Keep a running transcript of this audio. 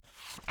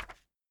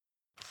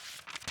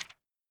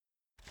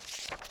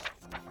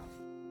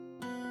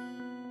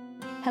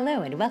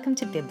Hello and welcome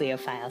to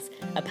Bibliophiles,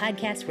 a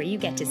podcast where you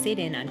get to sit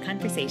in on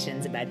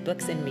conversations about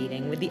books and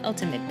reading with the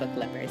ultimate book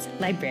lovers,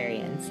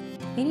 librarians.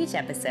 In each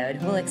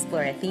episode, we'll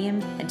explore a theme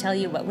and tell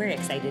you what we're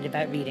excited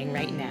about reading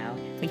right now.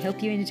 We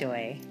hope you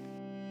enjoy.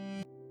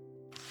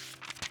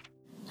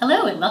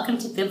 Hello and welcome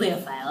to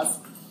Bibliophiles.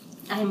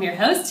 I'm your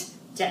host,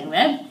 Jen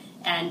Webb,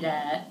 and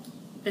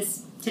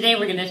today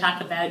we're going to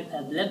talk about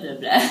blah, blah,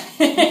 blah.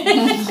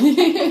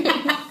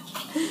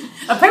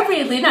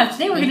 Appropriately enough,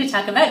 today we're going to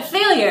talk about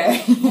failure.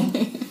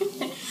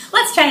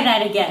 Let's try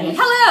that again.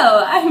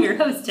 Hello, I'm your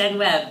host, Jen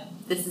Webb.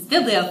 This is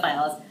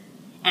Bibliophiles,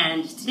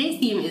 and today's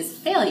theme is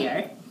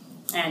failure.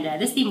 And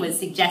this theme was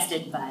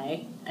suggested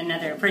by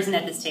another person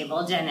at this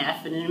table, Jen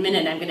F., and in a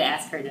minute I'm going to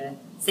ask her to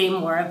say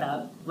more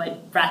about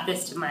what brought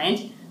this to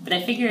mind. But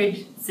I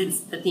figured since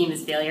the theme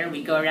is failure,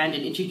 we'd go around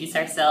and introduce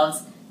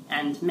ourselves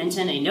and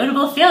mention a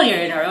notable failure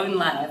in our own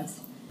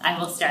lives. I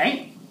will start.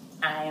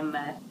 I'm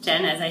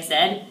Jen, as I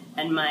said,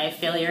 and my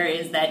failure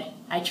is that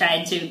I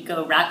tried to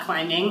go rock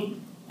climbing,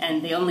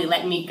 and they only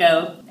let me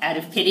go out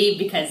of pity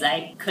because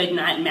I could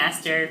not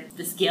master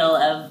the skill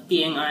of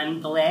being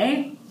on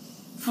belay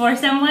for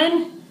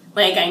someone.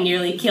 Like, I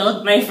nearly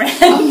killed my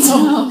friend,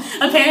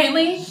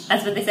 apparently.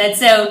 That's what they said.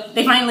 So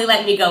they finally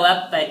let me go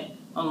up, but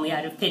only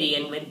out of pity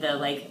and with the,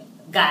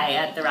 guy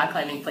at the rock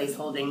climbing place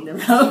holding the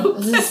rope.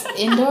 Was this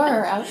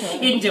indoor or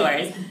outdoor?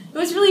 Indoors. It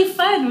was really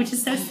fun, which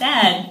is so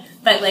sad.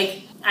 But,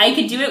 I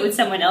could do it with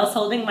someone else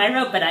holding my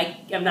rope, but I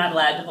am not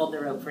allowed to hold the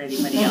rope for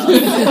anybody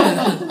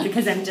else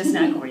because I'm just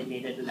not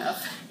coordinated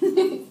enough.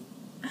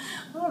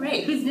 All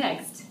right, who's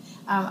next?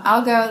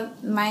 I'll go.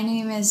 My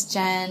name is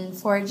Jen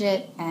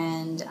Forget,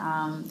 and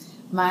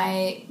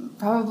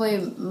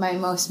probably my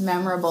most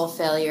memorable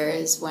failure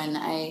is when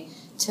I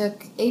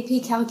took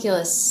AP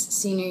Calculus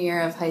senior year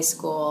of high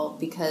school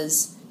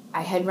because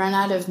I had run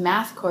out of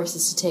math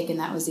courses to take, and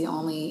that was the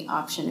only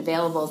option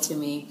available to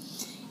me.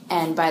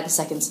 And by the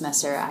second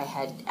semester, I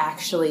had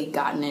actually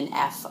gotten an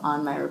F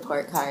on my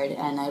report card,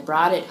 and I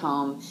brought it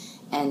home,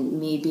 and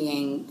me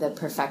being the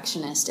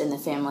perfectionist in the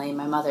family,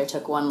 my mother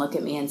took one look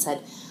at me and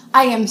said,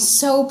 "I am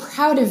so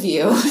proud of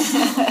you,"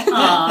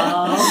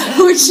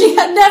 which she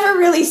had never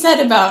really said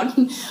about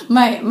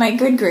my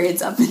good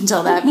grades up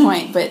until that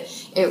point, but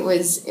it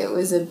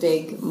was a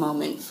big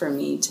moment for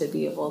me to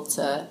be able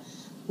to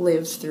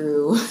live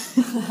through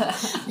a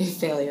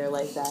failure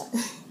like that.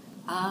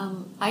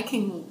 I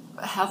can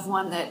have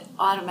one that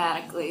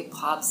automatically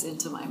pops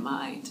into my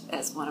mind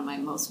as one of my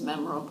most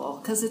memorable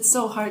because it's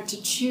so hard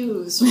to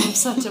choose from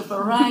such a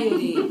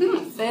variety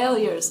of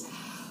failures.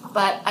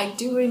 But I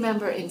do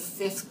remember in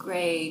 5th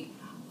grade,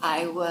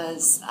 I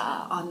was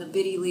on the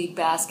Biddy League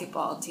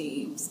basketball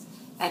teams,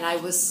 and I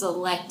was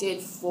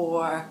selected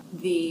for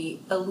the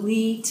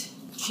elite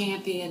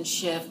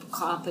championship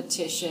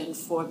competition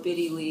for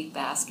Biddy League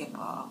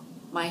basketball.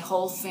 My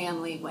whole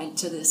family went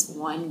to this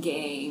one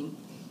game.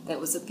 That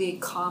was a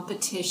big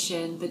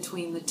competition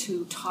between the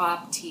two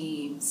top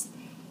teams.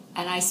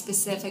 And I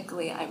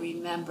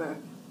remember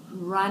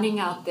running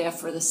out there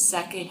for the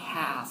second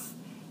half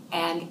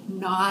and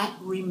not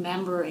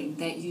remembering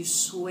that you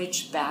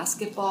switch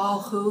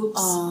basketball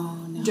hoops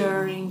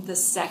during the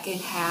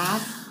second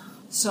half.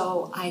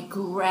 So I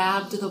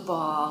grabbed the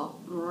ball,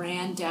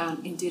 ran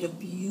down, and did a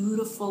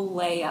beautiful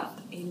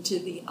layup into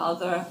the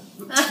other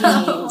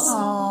team's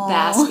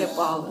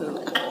basketball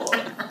hoop.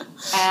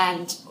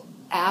 And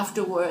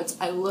afterwards,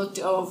 I looked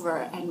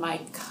over, and my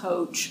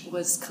coach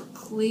was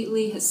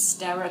completely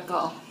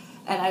hysterical.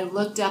 And I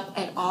looked up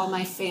at all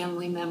my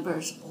family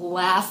members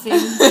laughing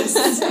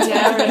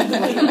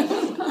hysterically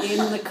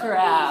in the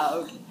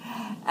crowd.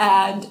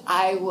 And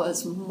I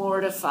was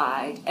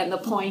mortified. And the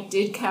point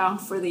did count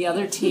for the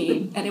other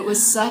team. And it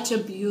was such a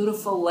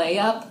beautiful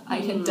layup. I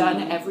had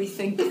done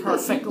everything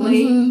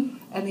perfectly.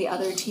 And the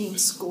other team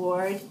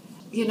scored.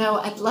 You know,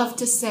 I'd love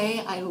to say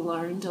I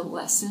learned a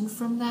lesson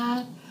from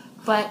that.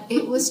 But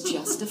it was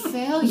just a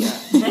failure.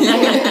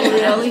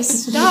 It really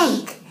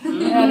stunk.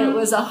 And it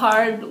was a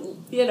hard,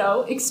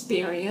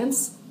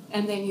 experience.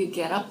 And then you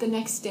get up the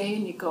next day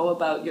and you go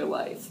about your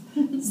life.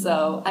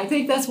 So I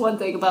think that's one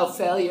thing about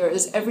failure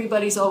is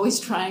everybody's always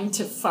trying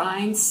to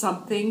find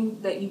something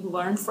that you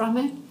learn from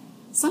it.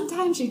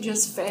 Sometimes you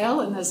just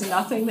fail and there's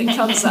nothing that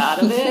comes out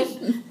of it.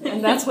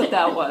 And that's what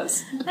that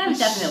was. I've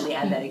definitely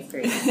had that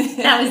experience.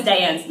 That was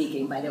Diane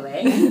speaking, by the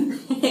way.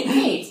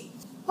 Great.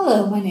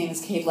 Hello, my name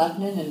is Kate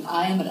Lefnin, and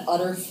I am an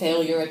utter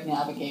failure at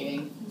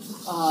navigating.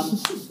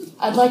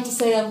 I'd like to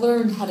say I've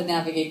learned how to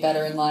navigate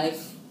better in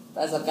life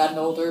as I've gotten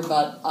older,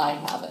 but I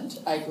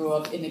haven't. I grew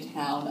up in a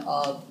town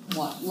of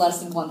less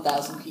than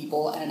 1,000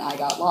 people, and I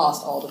got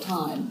lost all the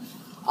time.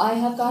 I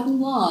have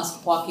gotten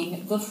lost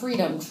walking the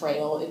Freedom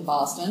Trail in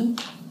Boston.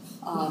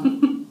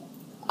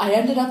 I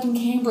ended up in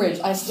Cambridge.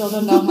 I still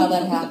don't know how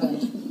that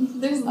happened.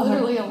 There's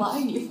literally a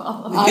line you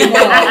follow. I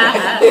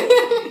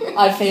know.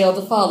 I failed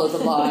to follow the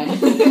line.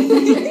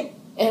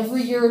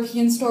 Every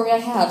European story I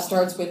have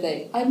starts with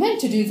I meant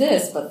to do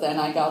this, but then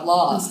I got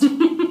lost.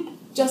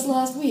 Just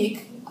last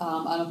week,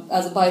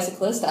 as a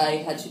bicyclist, I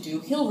had to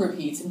do hill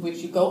repeats in which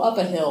you go up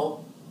a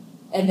hill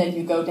and then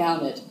you go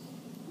down it.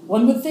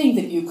 One would think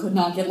that you could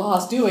not get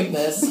lost doing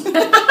this.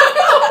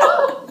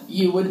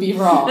 You would be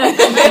wrong.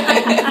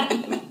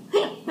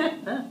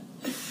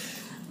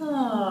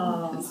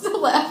 Oh. I'm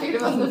still laughing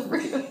about the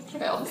Freedom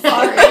Trail. I'm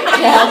sorry.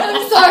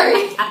 I'm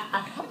sorry.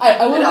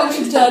 I would have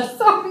mentioned that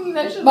Sorry,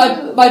 I should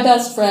my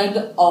best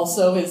friend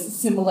also is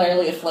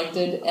similarly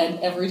afflicted, and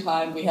every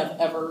time we have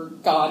ever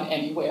gone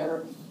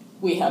anywhere,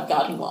 we have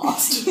gotten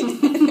lost. Good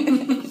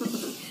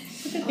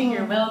thing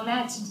you're well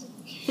matched.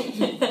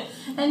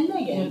 And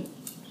Megan.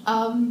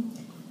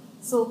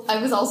 So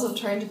I was also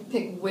trying to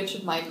pick which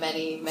of my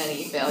many,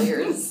 many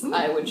failures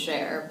I would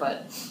share,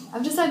 but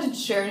I've decided to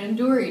share an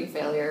enduring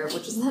failure,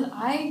 which is that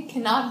I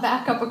cannot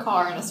back up a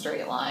car in a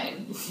straight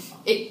line.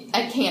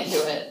 I can't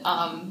do it.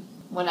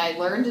 When I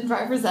learned in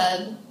driver's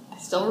ed, I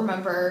still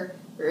remember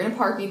we were in a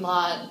parking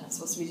lot. I was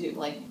supposed to be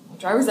my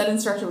driver's ed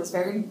instructor was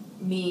very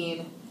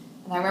mean,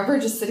 and I remember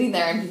just sitting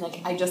there and being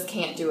like, I just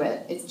can't do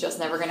it. It's just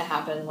never going to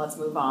happen. Let's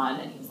move on.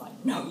 And he was like,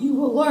 no, you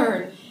will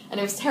learn. And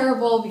it was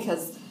terrible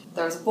because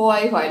there was a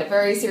boy who I had a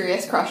very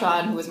serious crush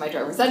on who was my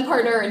driver's ed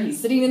partner, and he's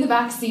sitting in the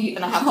back seat,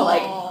 and I have to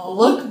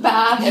look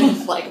back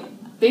and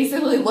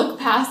basically look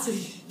past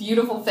his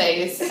beautiful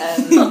face, and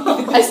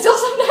I still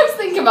sometimes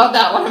think about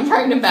that when I'm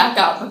trying to back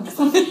up. I'm just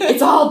like,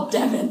 it's all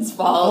Devin's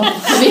fault.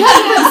 If he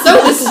hadn't been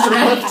so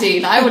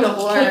distracting, I would have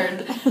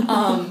learned.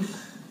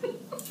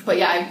 But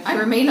yeah, I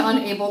remain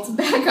unable to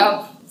back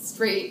up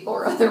straight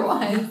or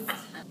otherwise.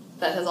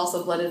 That has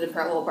also led into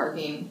parallel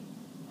parking.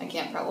 I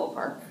can't parallel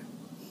park.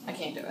 I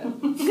can't do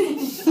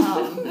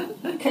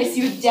it. Curse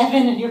you,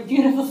 Devin, and your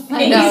beautiful face.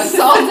 I know, it's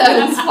all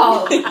Devin's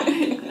fault.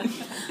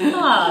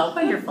 Oh,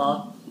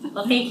 wonderful.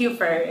 Well, thank you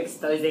for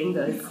exposing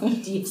those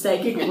deep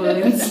psychic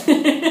wounds.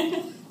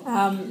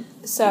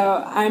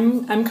 So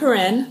I'm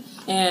Corinne,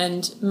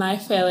 and my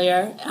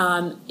failure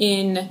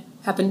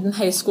happened in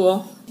high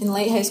school. In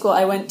late high school,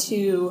 I went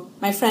to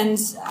my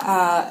friend's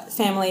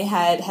family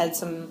had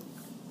some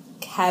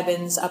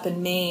cabins up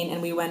in Maine,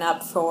 and we went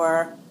up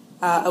for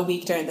a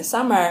week during the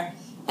summer,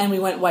 and we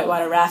went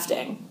whitewater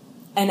rafting.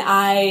 And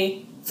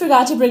I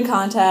forgot to bring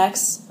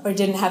contacts, or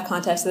didn't have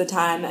contacts at the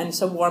time, and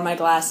so wore my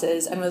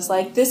glasses and was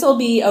like, this'll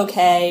be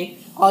okay,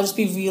 I'll just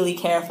be really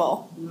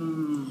careful.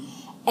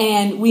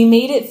 And we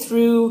made it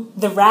through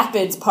the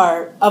rapids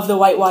part of the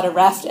whitewater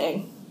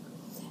rafting.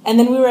 And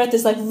then we were at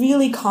this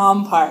really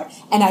calm part,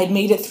 and I'd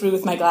made it through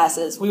with my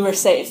glasses. We were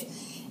safe.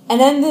 And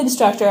then the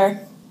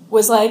instructor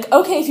was like,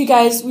 okay, if you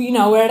guys,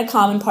 we're at a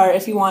common part,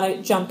 if you want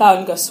to jump out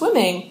and go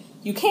swimming,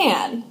 you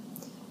can.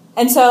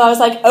 And so I was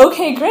like,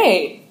 okay,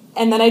 great.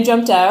 And then I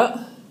jumped out,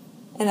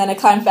 and then I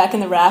climbed back in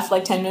the raft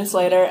 10 minutes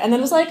later, and then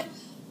was like,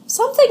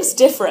 something's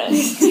different.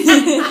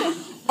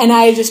 And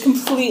I just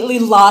completely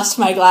lost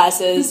my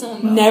glasses,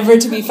 never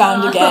to be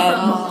found again,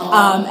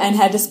 and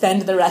had to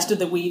spend the rest of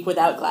the week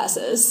without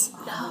glasses.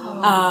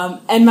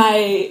 And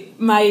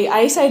my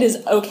eyesight is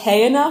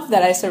okay enough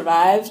that I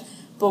survived,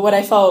 but what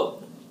I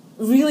felt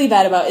really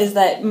bad about is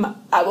that,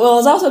 I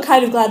was also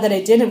kind of glad that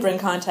I didn't bring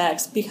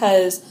contacts,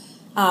 because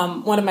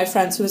one of my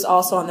friends who was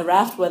also on the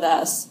raft with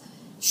us,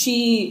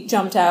 she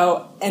jumped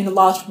out and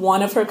lost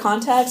one of her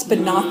contacts, but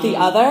not the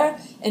other,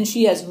 and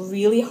she has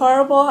really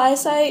horrible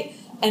eyesight,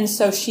 and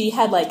so she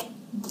had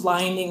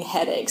blinding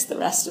headaches the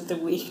rest of the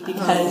week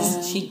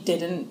because she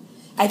didn't.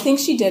 I think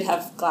she did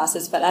have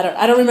glasses, but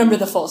I don't remember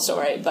the full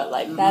story. But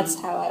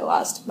that's how I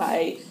lost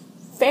my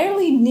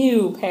fairly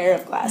new pair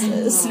of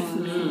glasses.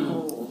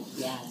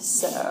 Yes.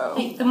 So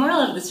the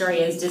moral of the story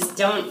is just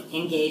don't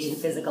engage in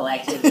physical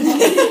activity.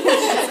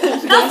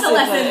 That's the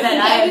lesson that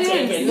I have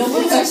taken. You'll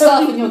lose your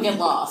stuff and you'll get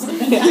lost.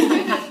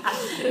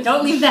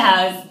 Don't leave the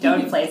house.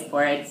 Don't play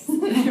sports.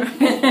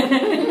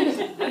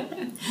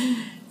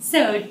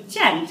 So,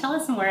 Jen, tell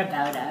us more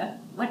about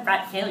what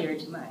brought failure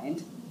to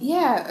mind.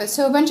 Yeah,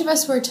 so a bunch of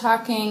us were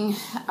talking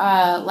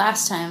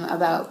last time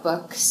about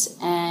books,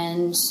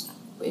 and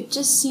it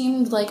just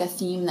seemed like a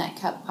theme that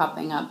kept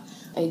popping up.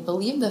 I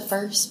believe the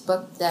first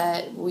book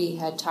that we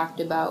had talked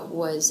about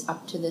was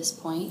Up to This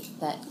Point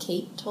that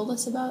Kate told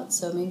us about,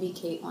 so maybe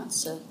Kate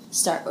wants to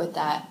start with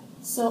that.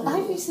 So I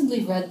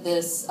recently read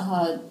this,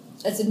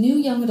 it's a new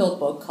young adult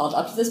book called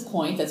Up to This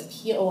Point, that's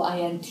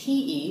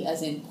Pointe,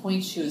 as in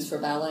point shoes for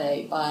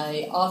ballet,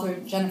 by author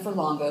Jennifer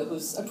Longo,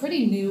 who's a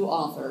pretty new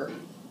author.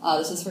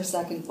 This is her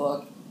second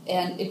book,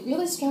 and it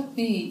really struck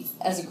me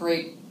as a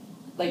great,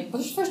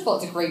 first of all,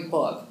 it's a great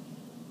book,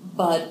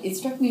 but it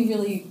struck me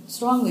really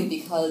strongly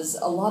because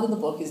a lot of the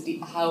book is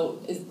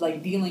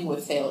dealing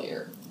with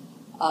failure.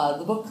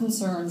 The book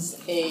concerns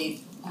the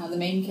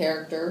main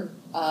character,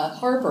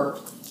 Harper,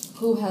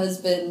 who has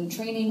been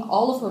training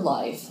all of her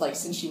life,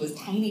 since she was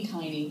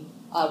tiny,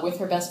 with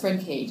her best friend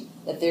Kate,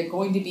 that they're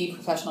going to be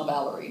professional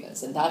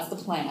ballerinas, and that's the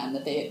plan.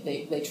 That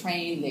they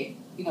train, they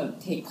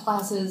take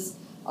classes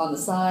on the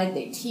side,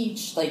 they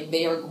teach,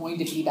 they are going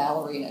to be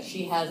ballerinas.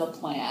 She has a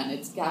plan.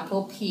 It's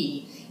capital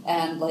P,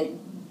 and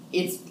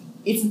it's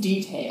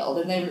detailed,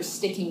 and they're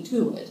sticking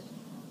to it.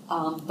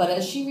 But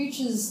as she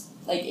reaches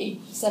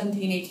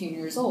 17, 18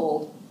 years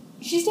old,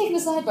 she's taken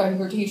aside by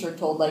her teacher and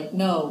told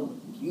no,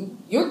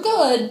 you're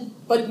good,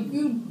 but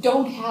you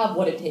don't have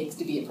what it takes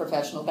to be a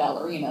professional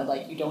ballerina.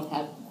 Like, you don't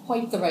have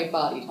quite the right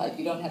body type,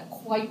 you don't have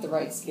quite the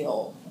right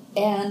skill.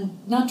 And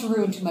not to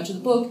ruin too much of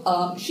the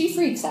book, she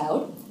freaks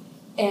out,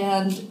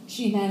 and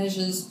she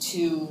manages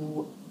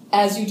to,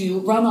 as you do,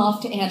 run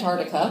off to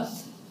Antarctica,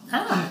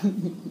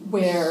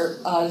 where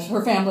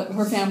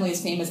her family is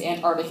famous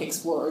Antarctic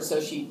explorers, so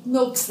she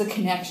milks the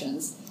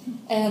connections,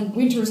 and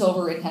winters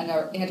over in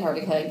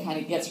Antarctica and kind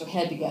of gets her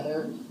head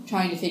together,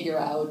 trying to figure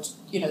out,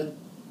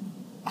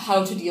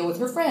 how to deal with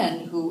her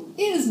friend, who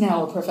is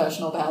now a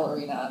professional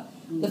ballerina.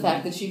 The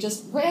fact that she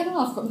just ran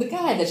off from the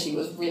guy that she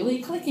was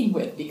really clicking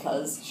with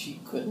because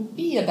she couldn't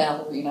be a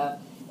ballerina.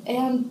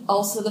 And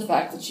also the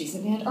fact that she's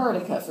in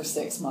Antarctica for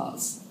 6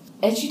 months.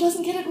 And she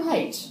doesn't get it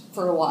right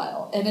for a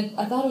while. And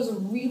I thought it was a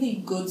really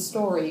good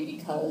story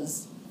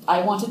because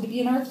I wanted to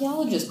be an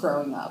archaeologist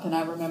growing up. And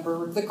I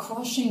remember the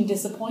crushing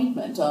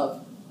disappointment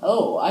of,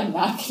 oh, I'm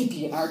not going to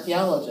be an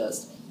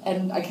archaeologist.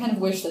 And I kind of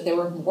wish that there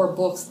were more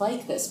books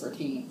like this for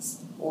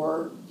teens,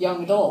 or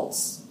young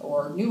adults,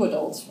 or new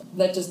adults,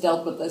 that just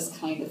dealt with this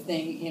kind of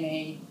thing in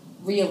a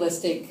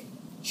realistic,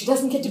 she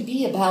doesn't get to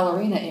be a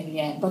ballerina in the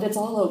end, but it's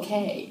all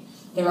okay.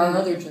 There are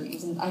other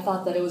dreams, and I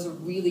thought that it was a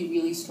really,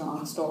 really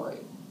strong story.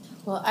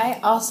 Well, I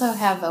also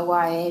have a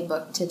YA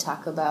book to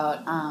talk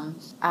about.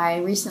 I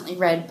recently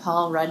read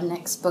Paul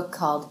Rudnick's book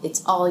called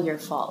It's All Your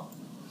Fault,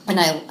 and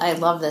I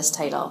love this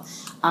title.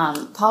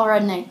 Paul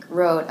Rudnick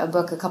wrote a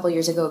book a couple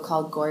years ago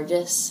called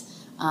Gorgeous,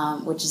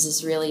 which is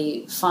this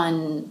really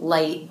fun,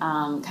 light,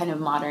 kind of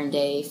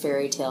modern-day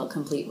fairy tale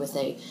complete with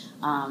a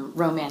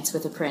romance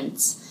with a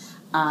prince.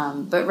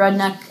 But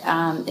Rudnick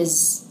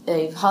is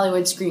a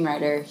Hollywood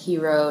screenwriter. He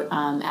wrote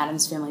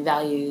Addams Family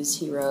Values.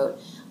 He wrote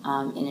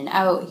In and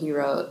Out. He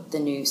wrote the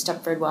new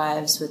Stepford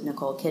Wives with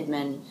Nicole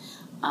Kidman.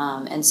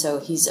 And so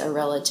he's a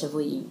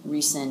relatively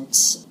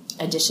recent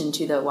addition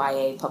to the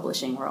YA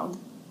publishing world.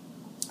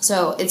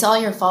 So It's All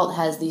Your Fault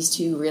has these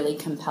two really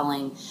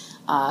compelling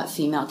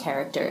female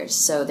characters.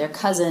 So they're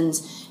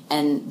cousins,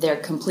 and they're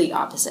complete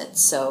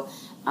opposites. So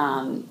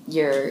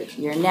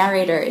your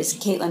narrator is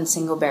Caitlin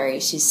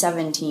Singleberry. She's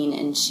 17,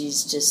 and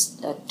she's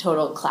just a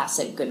total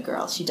classic good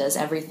girl. She does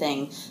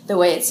everything the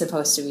way it's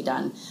supposed to be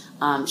done.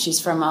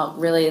 She's from a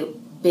really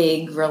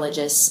big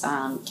religious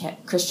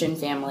Christian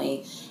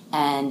family,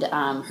 and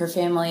her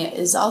family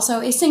is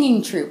also a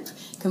singing troupe,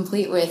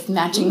 complete with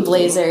matching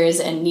blazers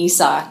and knee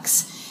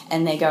socks.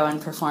 And they go and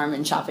perform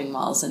in shopping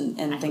malls and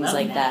things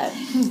like that.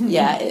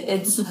 Yeah,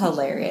 it's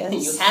hilarious.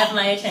 You have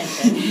my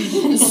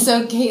attention.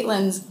 So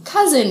Caitlin's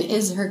cousin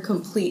is her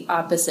complete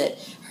opposite.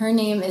 Her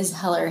name is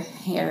Heller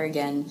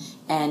Harrigan,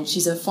 and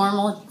she's a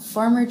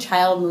former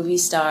child movie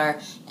star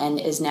and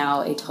is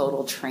now a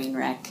total train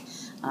wreck,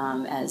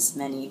 as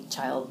many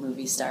child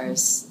movie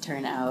stars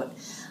turn out.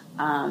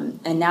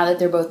 And now that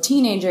they're both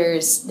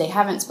teenagers, they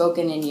haven't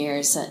spoken in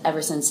years.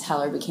 Ever since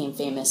Heller became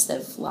famous,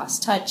 they've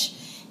lost touch.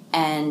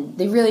 And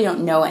they really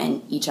don't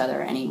know each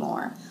other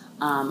anymore,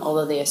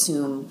 although they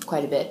assume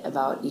quite a bit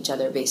about each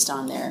other based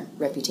on their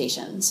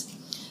reputations.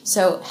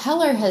 So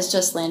Heller has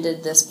just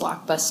landed this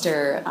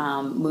blockbuster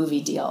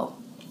movie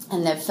deal,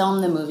 and they've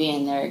filmed the movie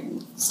and they're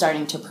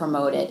starting to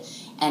promote it.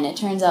 And it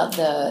turns out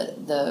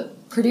the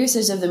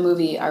producers of the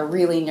movie are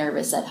really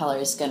nervous that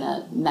Heller's going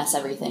to mess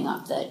everything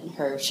up, that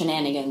her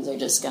shenanigans are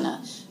just going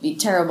to be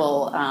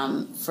terrible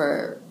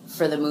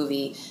for the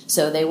movie.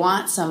 So they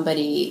want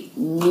somebody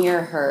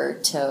near her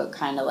to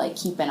kind of like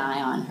keep an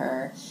eye on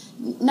her.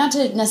 Not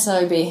to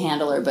necessarily be a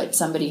handler, but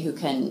somebody who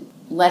can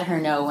let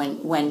her know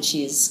when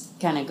she's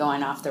kind of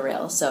going off the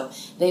rails. So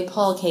they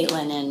pull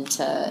Caitlin in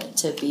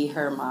to be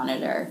her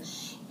monitor.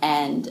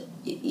 And,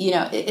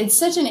 it's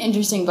such an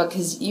interesting book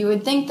because you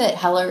would think that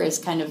Heller is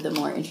kind of the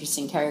more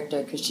interesting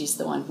character because she's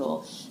the one who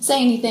will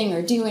say anything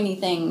or do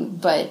anything,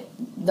 but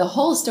the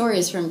whole story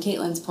is from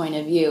Caitlin's point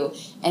of view,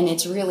 and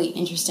it's really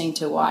interesting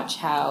to watch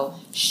how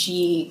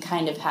she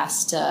kind of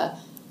has to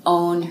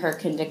own her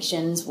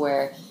convictions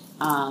where,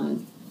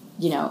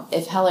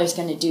 if Heller's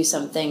going to do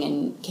something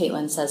and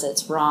Caitlin says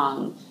it's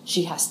wrong,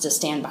 she has to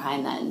stand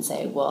behind that and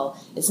say, well,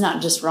 it's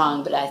not just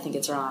wrong, but I think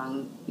it's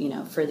wrong,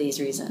 for these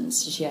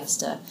reasons. She has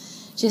to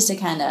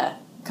kind of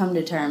come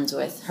to terms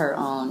with her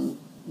own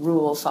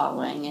rule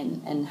following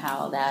and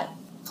how that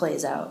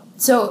plays out.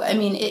 So,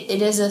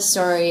 it is a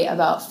story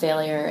about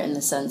failure in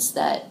the sense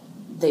that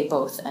they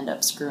both end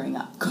up screwing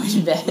up quite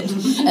a bit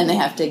and they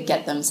have to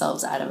get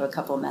themselves out of a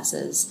couple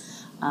messes.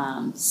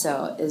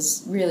 So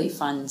it's a really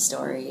fun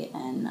story,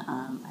 and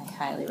I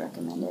highly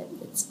recommend it.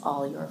 It's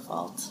All Your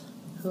Fault.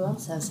 Who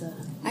else has a...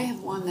 I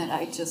have one that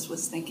I just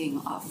was thinking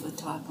off the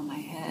top of my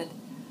head.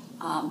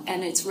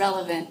 And it's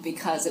relevant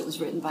because it was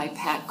written by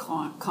Pat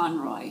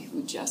Conroy,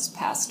 who just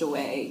passed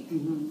away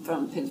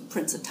from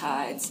Prince of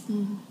Tides.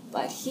 Mm-hmm.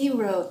 But he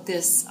wrote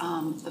this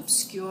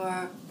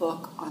obscure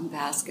book on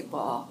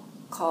basketball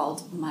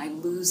called My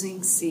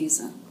Losing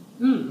Season.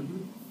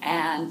 Mm-hmm.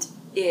 And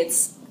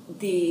it's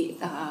the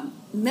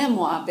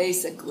memoir,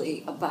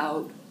 basically,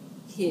 about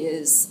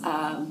his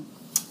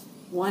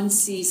one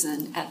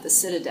season at the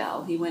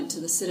Citadel. He went to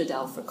the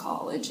Citadel for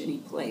college, and he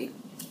played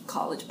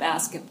college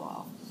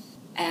basketball.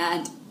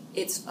 And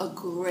it's a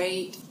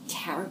great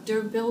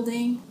character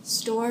building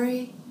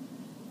story.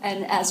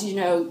 And as you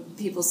know,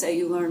 people say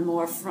you learn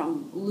more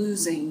from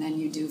losing than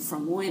you do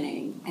from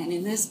winning. And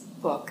in this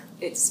book,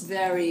 it's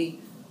very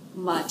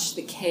much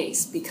the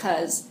case,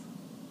 because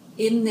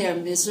in their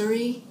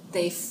misery,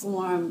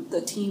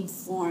 the team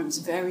forms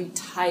very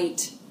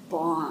tight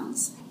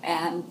bonds.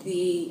 And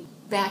the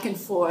back and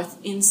forth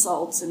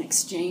insults and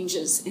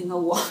exchanges in the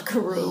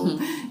locker room,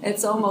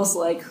 it's almost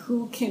like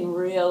who can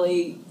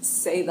really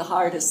say the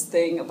hardest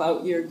thing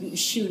about your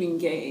shooting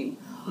game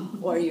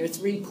or your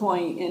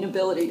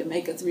inability to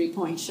make a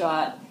three-point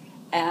shot.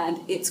 And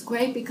it's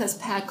great because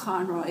Pat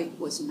Conroy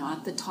was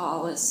not the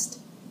tallest,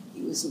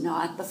 he was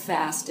not the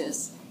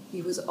fastest,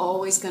 he was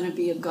always going to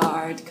be a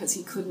guard because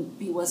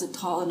he wasn't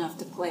tall enough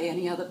to play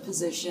any other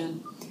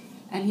position.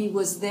 And he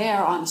was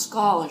there on a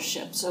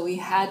scholarship, so he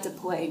had to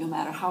play no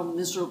matter how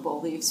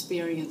miserable the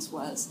experience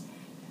was.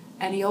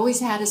 And he always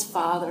had his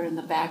father in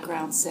the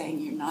background saying,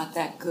 "You're not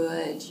that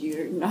good.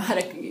 You're not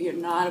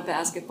a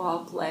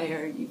basketball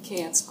player. You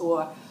can't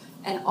score."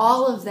 And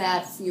all of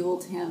that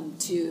fueled him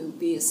to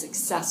be a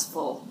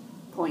successful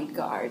point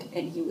guard.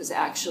 And he was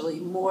actually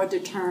more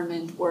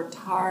determined, worked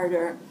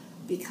harder,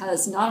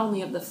 because not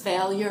only of the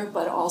failure,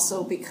 but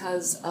also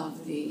because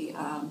of the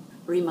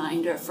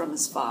reminder from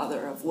his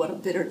father of what a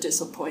bitter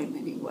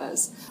disappointment he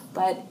was.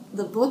 But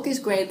the book is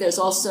great. There's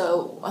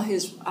also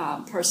his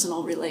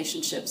personal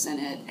relationships in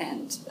it,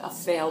 and a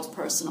failed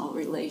personal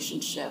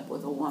relationship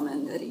with a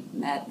woman that he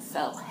met and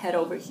fell head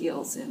over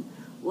heels in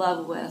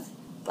love with.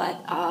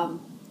 But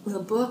the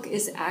book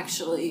is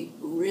actually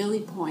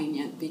really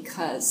poignant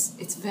because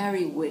it's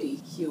very witty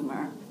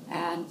humor.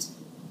 And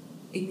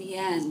in the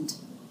end,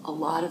 a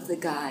lot of the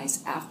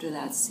guys after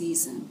that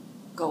season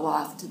go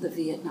off to the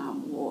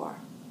Vietnam War.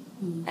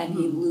 Mm-hmm. And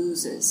he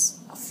loses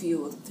a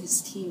few of his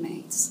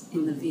teammates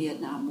in the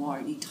Vietnam War.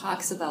 And he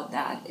talks about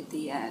that at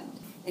the end.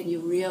 And you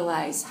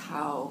realize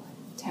how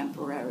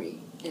temporary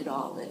it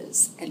all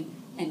is. And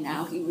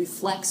now he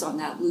reflects on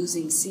that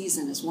losing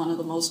season as one of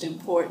the most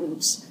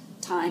important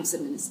times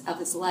of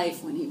his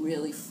life when he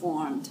really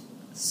formed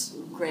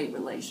great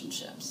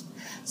relationships.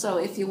 So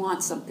if you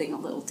want something a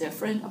little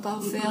different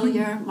about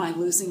failure, My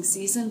Losing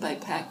Season by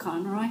Pat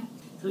Conroy.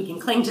 So we can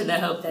cling to the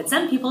hope that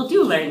some people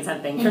do learn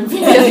something from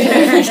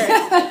failure.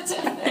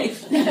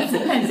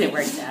 Sometimes it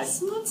works out.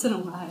 Once in a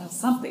while,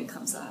 something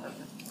comes out of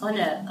it. On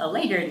a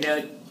later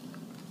note,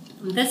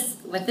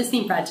 what this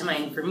theme brought to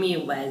mind for me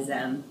was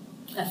a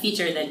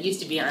feature that used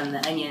to be on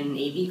the Onion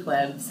AV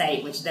Club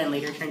site, which then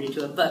later turned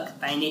into a book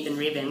by Nathan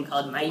Rabin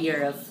called My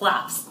Year of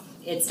Flops.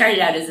 It started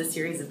out as a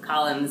series of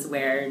columns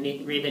where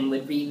Nathan Rabin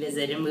would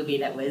revisit a movie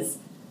that was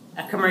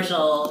a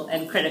commercial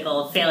and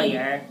critical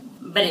failure,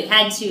 but it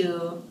had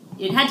to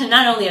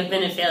not only have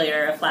been a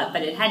failure or a flop,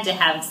 but it had to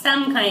have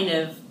some kind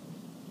of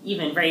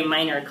even very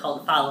minor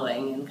cult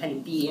following and kind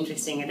of be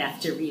interesting enough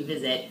to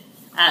revisit.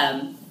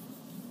 And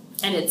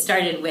it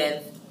started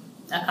with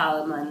a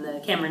column on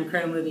the Cameron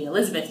Crowe movie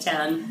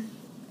Elizabethtown,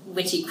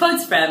 which he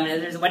quotes from.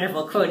 And there's a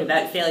wonderful quote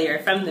about failure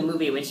from the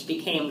movie, which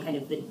became kind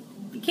of the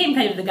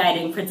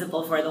guiding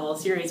principle for the whole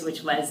series,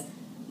 which was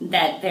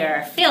that there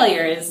are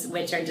failures,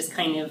 which are just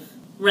kind of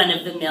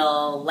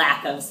run-of-the-mill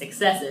lack of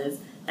successes,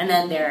 and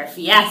then there are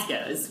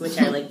fiascos, which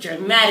are like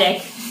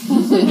dramatic,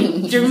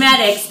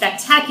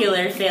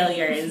 spectacular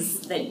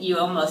failures that you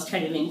almost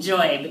kind of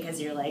enjoy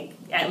because you're like,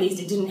 at least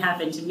it didn't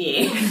happen to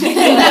me.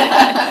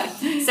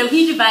 So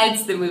he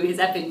divides the movies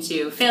up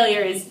into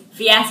failures,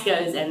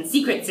 fiascos, and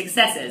secret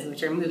successes,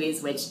 which are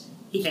movies which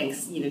he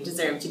thinks,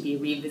 deserve to be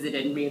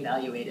revisited and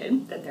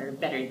reevaluated, that they're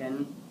better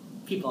than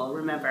people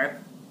remember.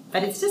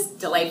 But it's just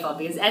delightful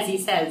because, as he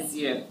says,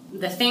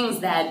 the things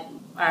that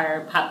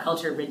our pop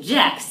culture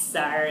rejects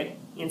are,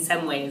 in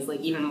some ways, like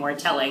even more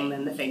telling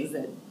than the things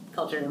that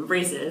culture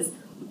embraces.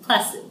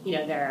 Plus,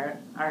 there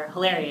are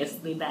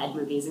hilariously bad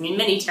movies. I mean,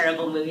 many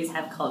terrible movies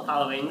have cult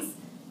followings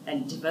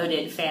and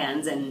devoted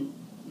fans, and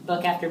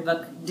book after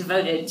book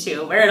devoted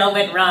to where it all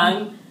went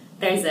wrong.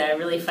 There's a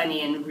really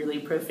funny and really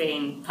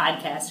profane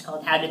podcast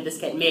called How Did This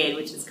Get Made,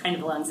 which is kind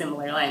of along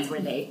similar lines,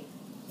 where they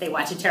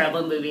watch a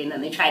terrible movie and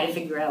then they try to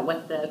figure out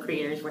what the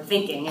creators were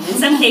thinking. And in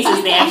some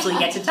cases, they actually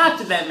get to talk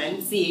to them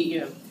and see,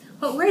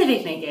 what were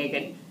they thinking?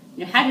 And,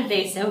 how did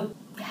they so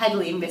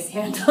badly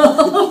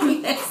mishandle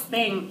this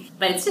thing?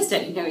 But it's just,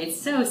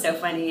 it's so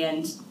funny.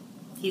 And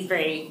he's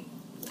very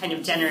kind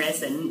of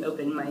generous and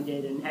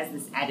open-minded and has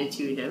this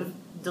attitude of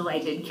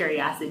delighted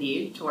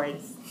curiosity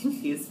towards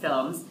these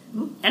films.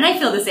 And I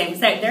feel the same.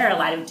 There are a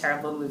lot of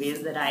terrible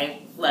movies that I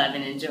love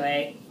and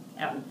enjoy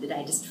that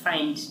I just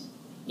find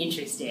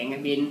interesting. I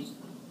mean,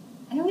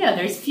 I don't know.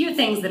 There's few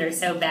things that are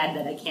so bad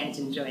that I can't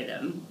enjoy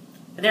them.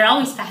 But they're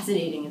always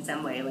fascinating in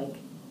some way, like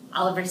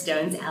Oliver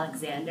Stone's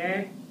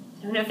Alexander.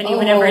 I don't know if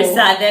anyone ever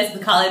saw this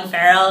with Colin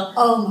Farrell.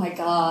 Oh my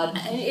God.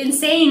 An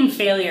insane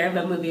failure of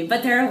a movie,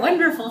 but there are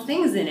wonderful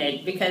things in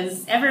it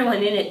because everyone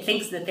in it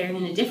thinks that they're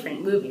in a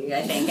different movie,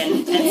 I think.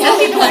 And some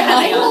people are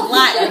having a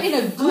lot of They're in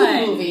a good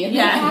fun. movie and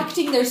they're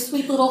acting their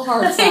sweet little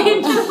hearts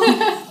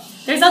out.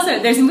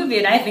 There's a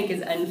movie that I think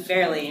is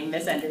unfairly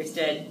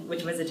misunderstood,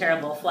 which was a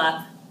terrible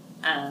flop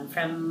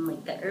from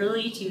like the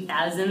early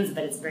 2000s,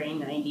 but it's very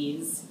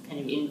 90s kind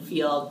of in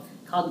field,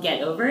 called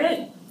Get Over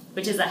It,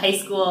 which is a high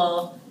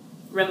school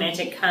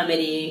romantic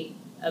comedy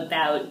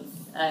about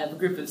a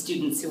group of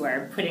students who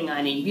are putting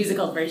on a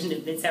musical version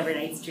of Midsummer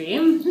Night's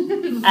Dream.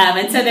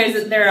 And so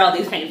there are all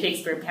these kind of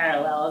Shakespeare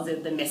parallels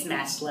of the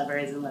mismatched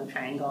lovers and love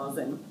triangles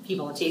and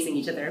people chasing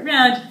each other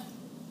around.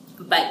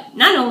 But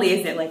not only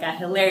is it like a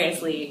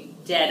hilariously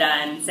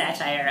dead-on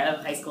satire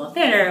of high school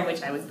theater,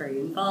 which I was very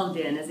involved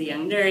in as a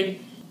young nerd,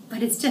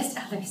 but it's just,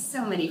 there's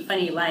so many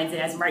funny lines. It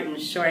has Martin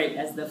Short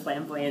as the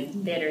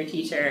flamboyant theater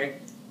teacher.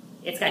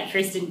 It's got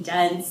Kirsten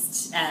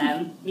Dunst,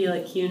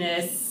 Mila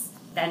Kunis,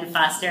 Ben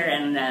Foster,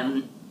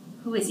 and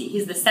who is he?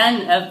 He's the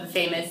son of the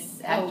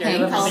famous actor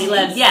who everybody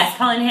loves. Yes,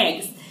 Colin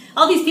Hanks.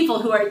 All these people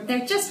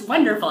they're just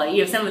wonderful.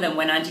 You know, some of them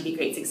went on to be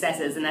great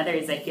successes, and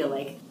others I feel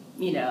like,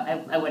 you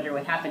know, I wonder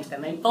what happened to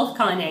them. And both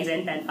Colin Hanks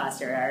and Ben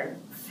Foster are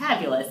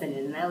fabulous in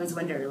it, and I always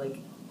wonder, like,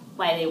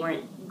 why they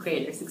weren't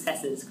greater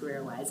successes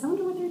career-wise. I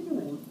wonder what they're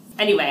doing.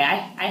 Anyway,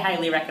 I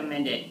highly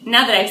recommend it.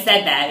 Now that I've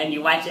said that, and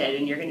you watch it,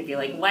 and you're going to be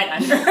like, what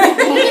on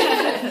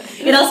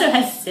earth? It also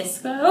has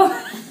Cisco.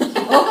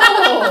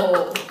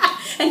 Oh!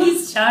 And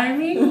he's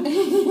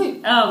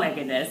charming. Oh my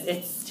goodness,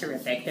 it's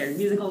terrific. There are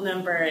musical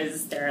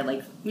numbers. There are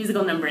like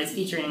musical numbers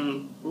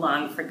featuring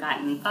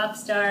long-forgotten pop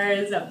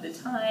stars of the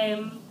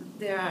time.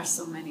 There are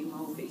so many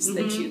movies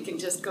that you can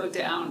just go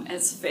down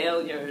as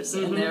failures,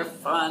 and they're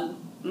fun.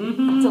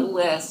 It's a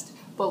list.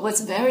 But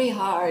what's very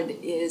hard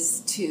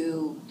is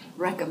to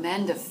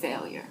recommend a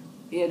failure,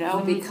 you know,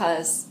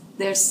 because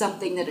there's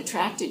something that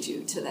attracted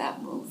you to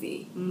that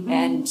movie,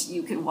 and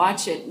you can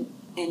watch it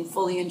and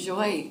fully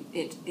enjoy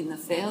it in the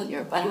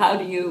failure. But how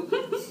do you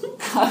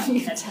tell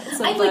somebody?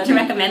 I'd like to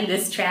recommend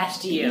this trash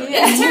to you.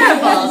 It's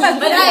terrible,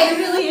 but I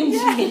really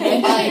enjoyed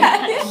it.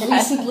 I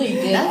recently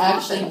did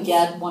actually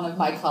get one of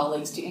my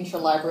colleagues to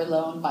interlibrary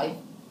loan my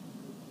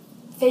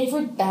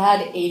favorite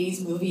bad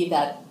 80s movie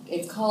that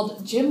it's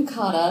called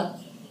Gymkata.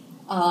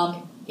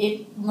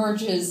 It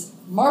merges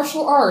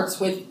martial arts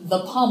with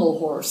the pommel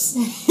horse.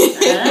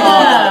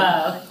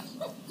 Oh.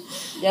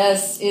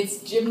 Yes, it's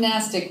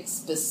gymnastics,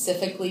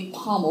 specifically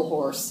pommel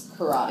horse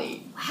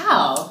karate.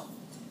 Wow.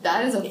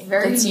 That is a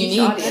very That's niche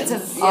unique. audience.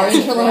 Our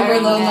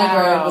interlibrary loan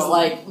librarian was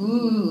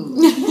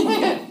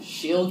like,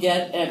 she'll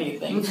get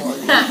anything for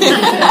you.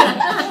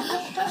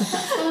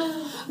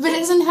 But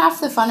isn't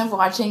half the fun of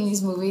watching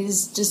these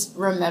movies just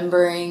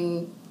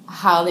remembering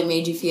how they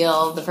made you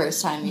feel the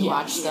first time you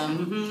watched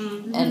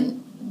them?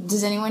 And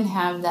does anyone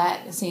have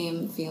that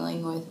same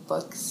feeling with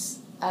books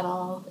at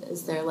all?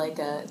 Is there like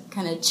a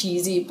kind of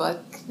cheesy book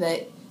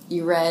that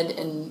you read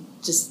and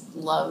just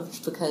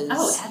loved because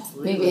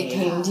absolutely. maybe it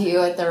came to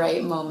you at the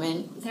right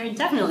moment? There are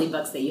definitely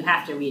books that you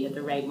have to read at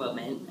the right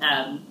moment.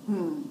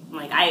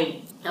 Like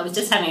I was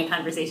just having a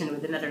conversation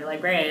with another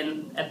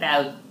librarian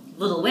about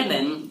Little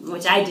Women,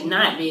 which I did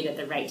not read at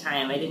the right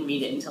time. I didn't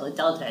read it until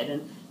adulthood,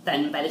 and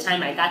then by the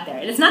time I got there,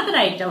 and it's not that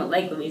I don't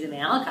like Louisa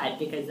May Alcott,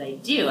 because I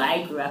do.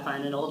 I grew up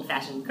on An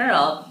Old-Fashioned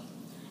Girl,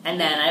 and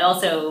then I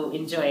also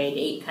enjoyed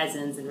Eight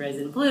Cousins and Rose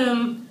and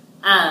Bloom,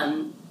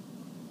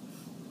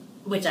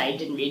 which I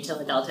didn't read till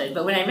adulthood.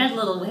 But when I read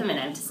Little Women,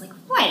 I'm just like,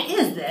 what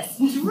is this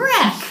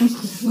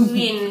dreck? I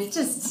mean, it's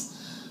just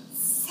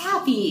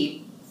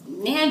sappy,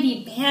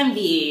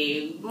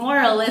 namby-pamby,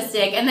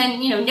 moralistic, and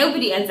then, you know,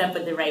 nobody ends up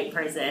with the right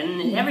person,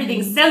 and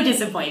everything's so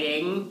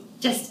disappointing.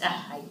 Just,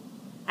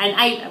 and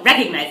I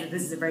recognize that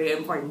this is a very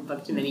important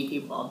book to many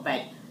people,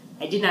 but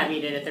I did not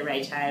read it at the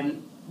right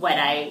time. What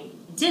I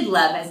did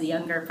love as a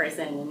younger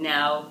person, and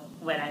now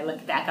when I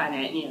look back on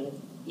it, you know,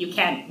 you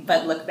can't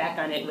but look back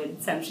on it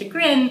with some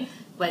chagrin,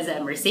 was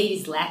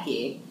Mercedes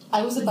Lackey.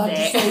 I was about to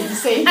say the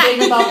same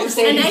thing about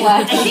Mercedes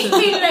Lackey. I think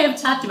Kate and I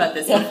have talked about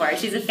this before.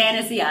 She's a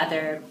fantasy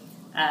author,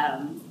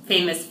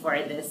 famous for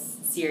this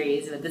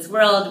series with this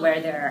world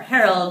where there are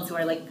heralds who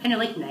are like kind of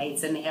like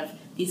knights, and they have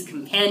these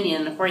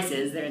companion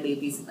horses. They're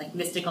these like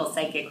mystical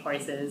psychic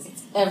horses.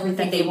 Everything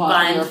that they you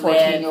want bond for your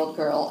 14-year-old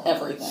girl.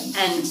 Everything.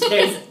 And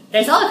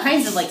there's all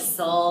kinds of like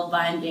soul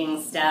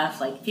bonding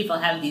stuff. Like people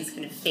have these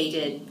kind of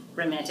fated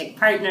romantic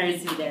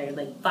partners who they're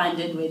like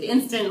bonded with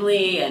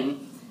instantly,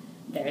 and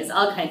there's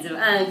all kinds of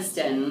angst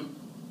and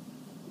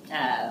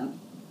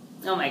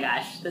oh my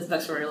gosh, those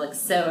books were like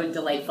so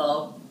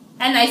delightful.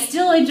 And I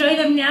still enjoy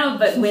them now,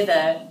 but with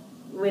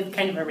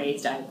kind of a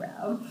raised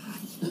eyebrow.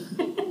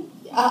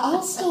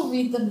 I'll still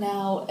read them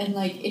now, and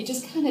like it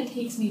just kind of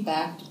takes me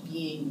back to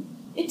being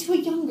into a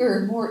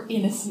younger, more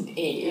innocent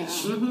age.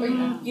 Yeah.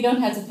 Where you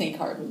don't have to think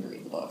hard when you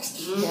read the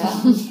books.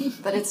 Yeah,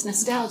 but it's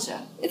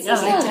nostalgia. It's I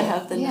like to nostalgia.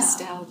 have the Yeah.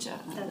 nostalgia.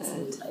 of it.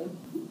 Absolutely.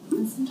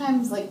 And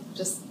sometimes, like,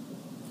 just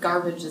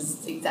garbage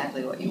is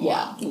exactly what you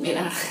Yeah. want.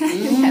 Yeah,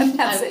 Yeah.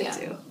 that's it Yeah.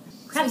 too.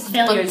 Perhaps Book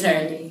failures are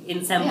candy.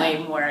 in some way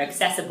more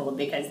accessible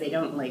because they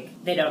don't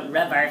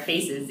rub our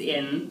faces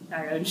in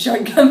our own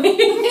shortcomings.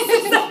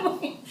 In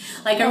some way.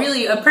 Like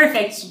a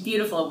perfect,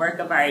 beautiful work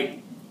of art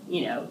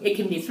you know, it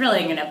can be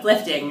thrilling and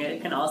uplifting.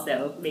 It can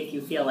also make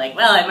you feel like,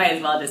 well, I might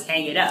as well just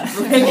hang it up.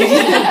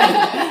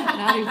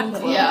 Not even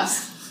close. Yeah.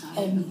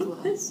 And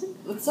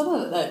with some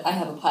of that, I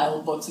have a pile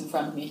of books in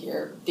front of me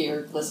here,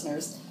 dear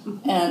listeners,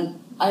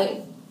 and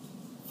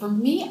for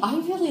me, I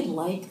really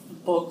like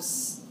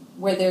books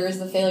where there is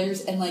the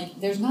failures and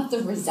like there's not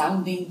the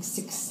resounding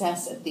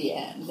success at the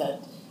end. That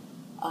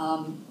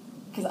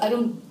because I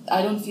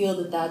don't feel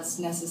that that's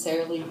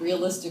necessarily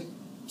realistic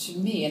to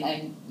me,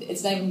 and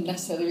it's not even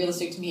necessarily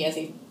realistic to me as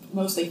a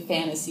mostly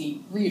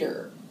fantasy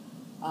reader.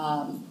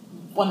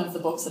 One of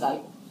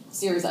the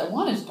series I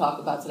wanted to talk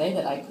about today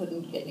that I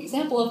couldn't get an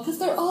example of because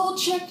they're all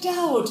checked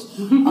out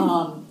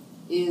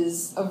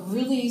is a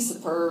really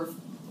superb,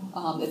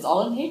 it's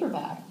all in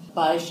paperback,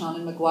 by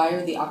Seanan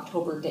McGuire, the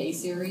October Day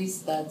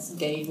series. That's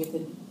Day with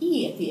an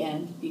E at the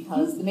end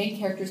because the main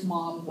character's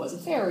mom was a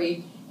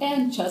fairy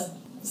and just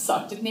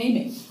sucked at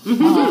naming.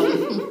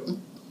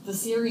 The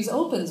series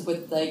opens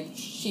with like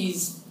she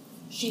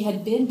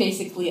had been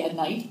basically a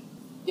knight,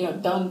 you know,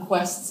 done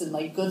quests and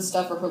like good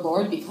stuff for her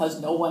lord because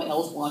no one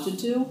else wanted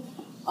to.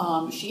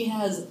 She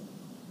has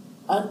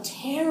a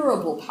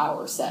terrible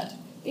power set.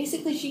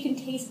 Basically, she can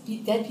taste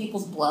dead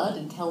people's blood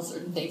and tell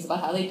certain things about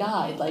how they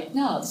died. Like,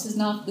 no, this is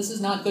not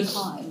good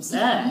times.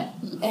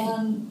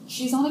 And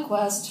she's on a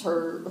quest.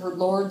 Her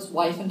lord's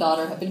wife and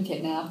daughter have been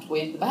kidnapped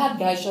when the bad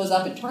guy shows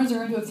up and turns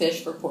her into a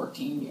fish for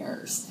 14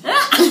 years.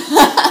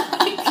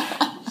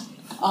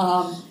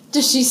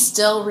 Does she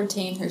still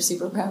retain her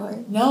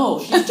superpower? No,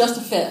 she's just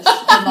a fish.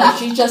 And like,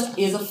 she just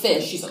is a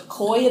fish. She's a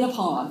koi in a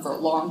pond for a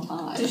long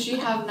time. Does she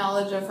have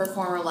knowledge of her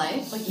former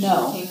life? Like, does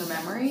No. she retain her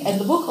memory? And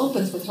the book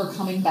opens with her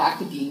coming back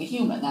to being a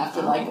human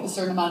after like a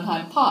certain amount of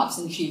time pops,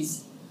 and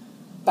she's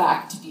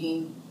back to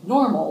being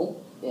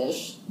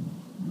normal-ish.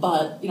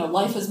 But, you know,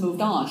 life has moved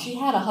on. She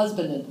had a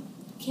husband and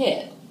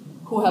kid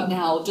who have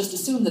now just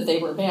assumed that they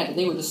were abandoned.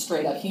 They were just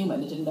straight up human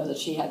and didn't know that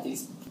she had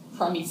these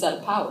crummy set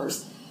of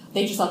powers.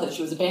 They just thought that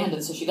she was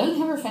abandoned, so she doesn't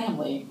have her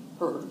family.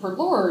 Her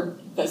lord,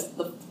 because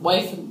the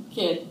wife and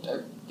kid,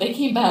 they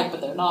came back, but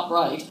they're not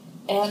right.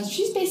 And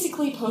she's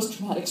basically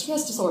post-traumatic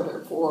stress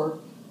disorder for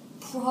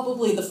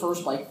probably the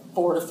first,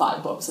 4 to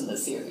 5 books in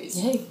this series.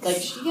 Yikes. Like,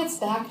 she gets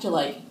back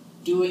to,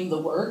 doing the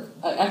work.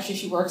 Actually,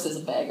 she works as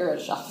a beggar at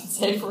a shop and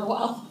save for a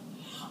while.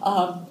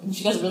 And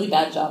she does a really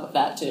bad job of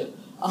that, too.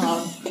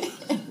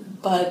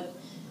 But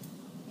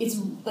it's,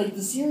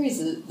 the series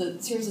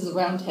is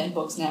around 10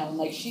 books now,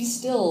 and, she's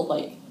still,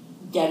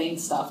 getting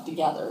stuff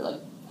together.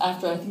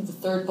 After, I think, the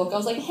 3rd book, I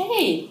was like,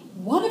 hey,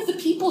 one of the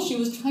people she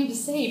was trying to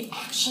save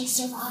actually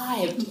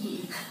survived.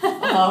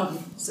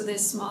 So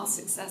there's small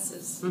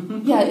successes.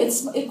 Yeah,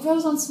 it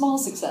grows on small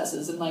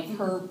successes, and,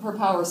 her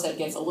power set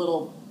gets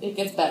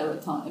gets better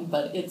at time,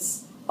 but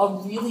it's a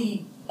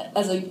really,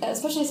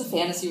 especially as a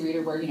fantasy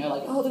reader where,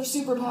 oh, they're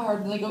super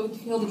powered and they go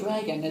kill the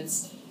dragon,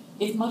 it's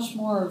much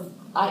more,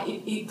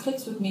 it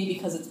clicks with me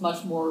because it's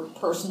much more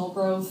personal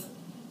growth.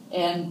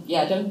 And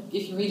yeah,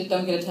 if you read it,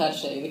 don't get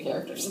attached to any of the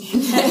characters.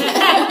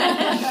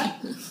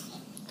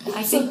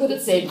 I'm so good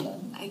at saving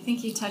them. I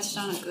think you touched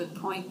on a good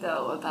point,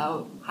 though,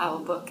 about how a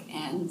book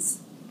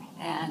ends.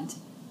 And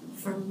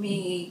for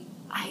me,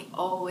 I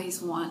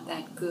always want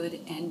that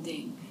good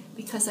ending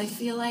because I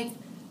feel like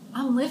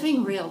I'm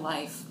living real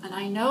life, and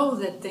I know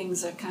that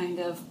things are kind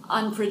of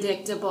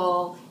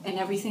unpredictable and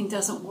everything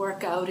doesn't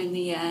work out in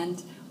the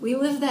end. We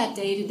live that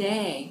day to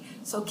day.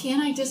 So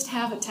can't I just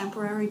have a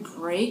temporary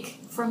break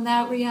from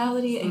that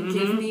reality and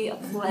give me a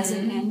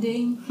pleasant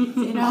ending,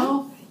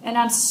 And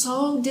I'm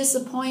so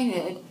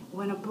disappointed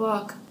when a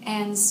book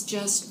ends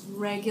just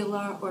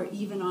regular or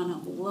even on a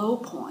low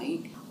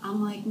point.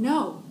 I'm like,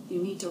 no,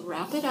 you need to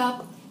wrap it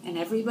up and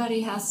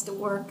everybody has to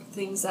work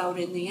things out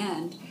in the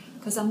end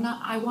because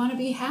I want to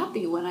be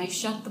happy when I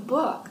shut the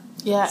book.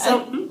 Yeah,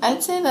 So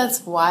I'd say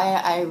that's why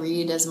I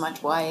read as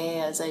much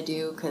YA as I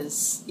do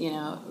because,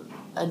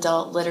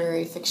 adult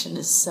literary fiction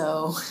is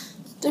so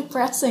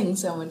depressing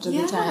so much of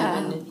the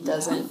time, and it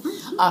doesn't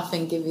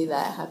often give you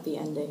that happy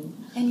ending.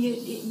 And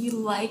you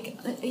like,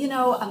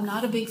 I'm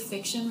not a big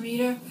fiction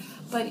reader,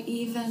 but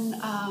even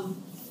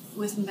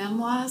with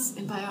memoirs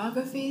and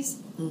biographies,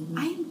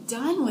 I'm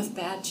done with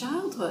bad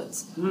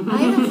childhoods. I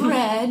have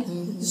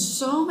read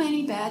so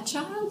many bad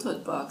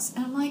childhood books,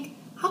 and I'm like,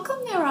 how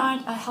come there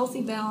aren't a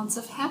healthy balance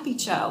of happy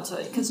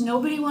childhood? Because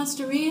nobody wants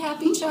to read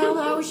Happy Child.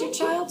 How was your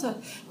childhood?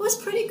 It was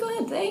pretty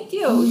good, thank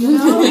you.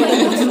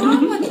 What's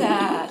wrong with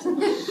that?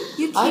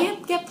 You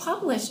can't get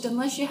published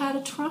unless you had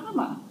a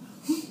trauma.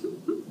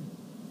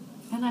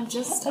 And I'm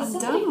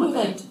done with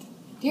it.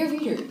 Dear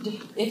reader,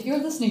 if you're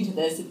listening to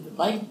this and you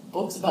like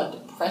books about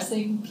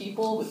depressing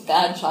people with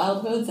bad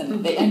childhoods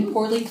and they end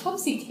poorly, come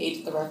see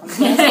Kate the reference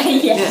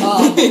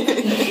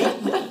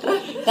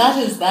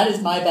desk. That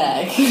is my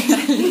bag.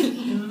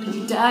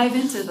 You dive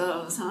into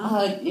those,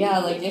 huh?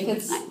 If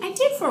it's I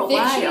did for a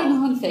fiction while.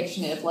 and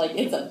non-fiction, if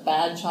it's a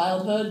bad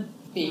childhood,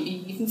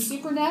 maybe even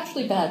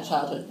supernaturally bad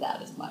childhood,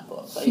 that is my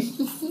book.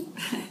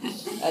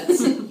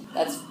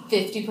 That's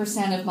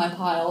 50% of my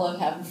pile I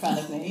have in front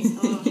of me.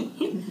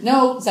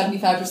 No,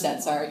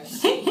 75%, sorry.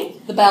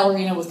 the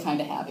ballerina was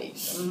kind of happy.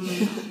 Yes,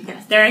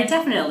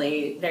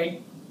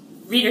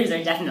 readers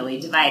are definitely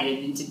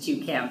divided into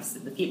two camps: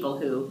 the people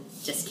who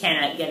just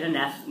cannot get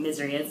enough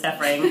misery and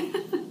suffering,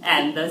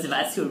 and those of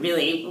us who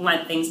really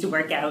want things to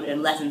work out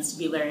and lessons to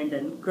be learned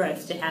and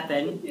growth to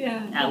happen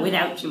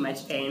without too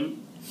much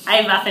pain.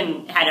 I've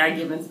often had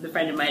arguments with a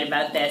friend of mine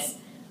about this,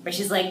 where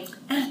she's like,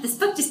 this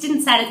book just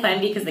didn't satisfy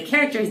me because the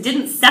characters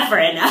didn't suffer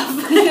enough.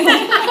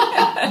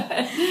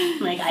 I'm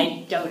like,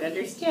 I don't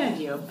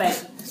understand you.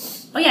 But,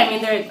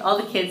 there are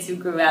all the kids who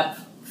grew up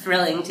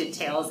thrilling to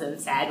tales of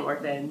sad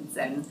orphans,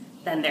 and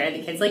then there are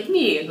the kids like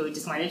me who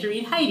just wanted to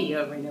read Heidi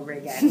over and over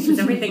again because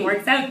everything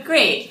works out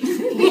great. As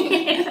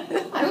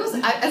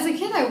a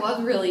kid, I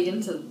was really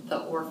into the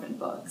orphan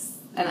books,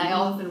 and I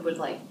often would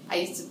I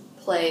used to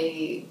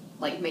play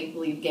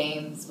make-believe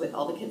games with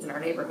all the kids in our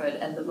neighborhood,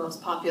 and the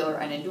most popular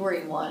and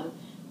enduring one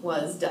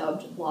was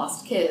dubbed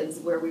Lost Kids,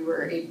 where we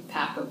were a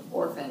pack of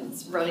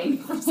orphans running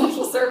from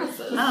social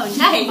services. Oh,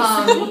 nice!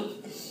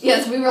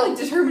 Yes, we were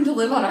determined to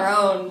live on our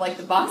own, like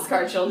the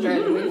boxcar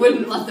children. We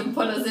wouldn't let them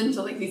put us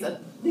into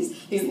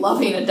these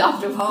loving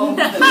adoptive homes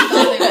that we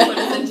thought they would put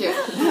us into.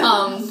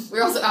 We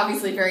were also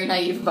obviously very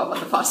naive about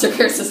what the foster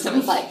care system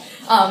is like.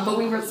 But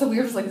we were just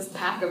this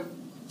pack of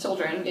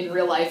children in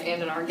real life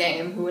and in our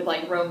game who would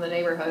roam the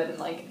neighborhood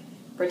and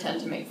pretend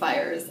to make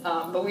fires.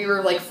 But we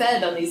were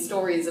fed on these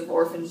stories of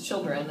orphaned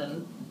children,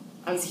 and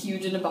I was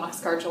huge into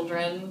boxcar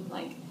children.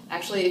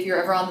 Actually, if you're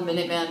ever on the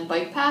Minuteman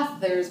bike path,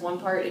 there's one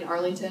part in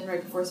Arlington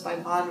right before Spy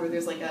Pond where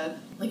there's an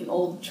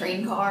old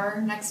train car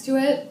next to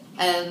it,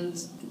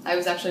 and I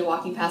was actually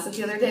walking past it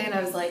the other day, and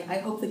I was like, I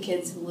hope the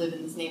kids who live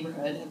in this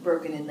neighborhood have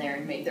broken in there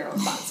and made their own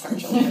boxcar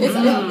children. I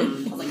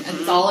was like,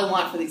 that's all I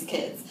want for these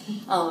kids.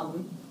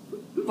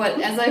 But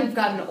as I've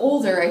gotten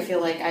older, I feel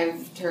like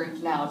I've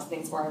turned now to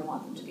things where I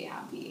want them to be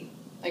happy.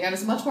 I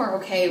was much more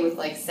okay with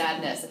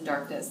sadness and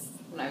darkness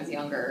when I was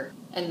younger,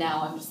 and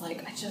now I'm just I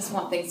just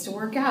want things to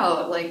work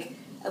out.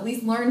 At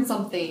least learn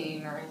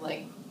something, or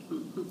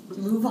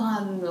move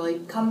on, or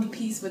come to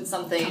peace with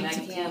something.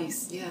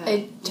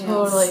 I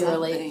totally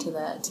relate to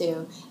that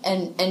too.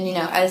 And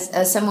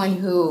as someone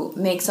who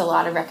makes a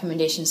lot of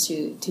recommendations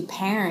to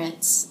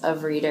parents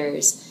of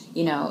readers,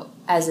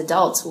 as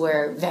adults,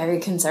 we're very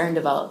concerned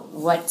about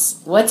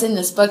what's in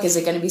this book. Is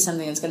it going to be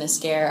something that's going to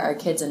scare our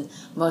kids? And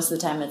most of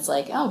the time it's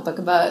a book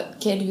about a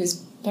kid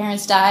whose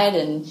parents died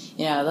and,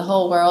 the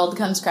whole world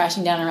comes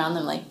crashing down around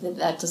them.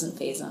 That doesn't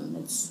faze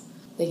them.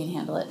 They can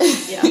handle it.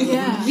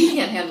 Yeah. We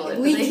can't handle it.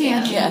 We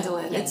can't handle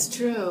it. Yeah. It's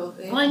true.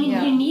 Well,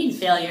 you need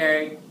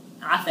failure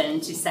often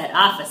to set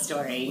off a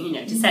story,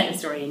 to set a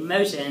story in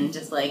motion,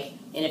 just like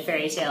in a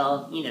fairy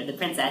tale, the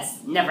princess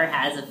never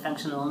has a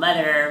functional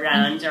mother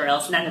around, or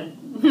else none of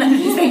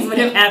these things would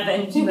have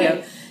happened.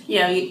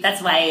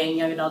 That's why in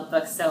young adult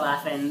books so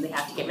often they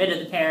have to get rid of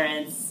the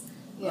parents,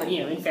 or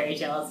in fairy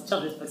tales,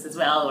 children's books as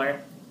well,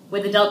 or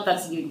with adult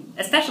books,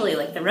 especially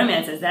the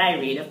romances that I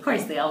read, of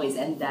course they always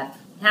end up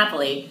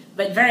happily,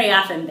 but very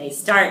often they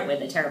start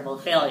with a terrible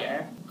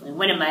failure. And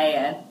one of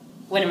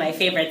my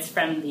favorites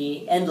from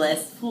the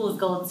endless Fool's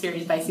Gold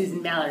series by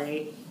Susan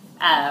Mallory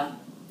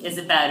is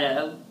about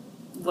a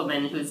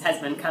woman whose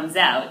husband comes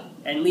out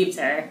and leaves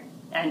her,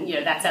 and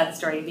that's how the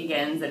story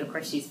begins. And of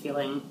course she's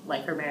feeling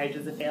like her marriage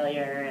was a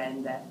failure,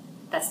 and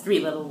that's Three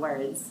Little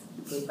Words,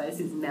 by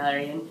Susan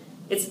Mallory. And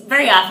it's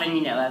very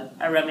often,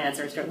 a romance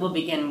or a story will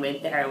begin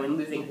with the heroine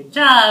losing her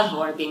job,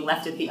 or being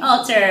left at the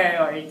altar,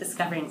 or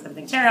discovering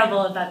something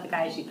terrible about the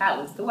guy she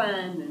thought was the one.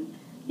 And,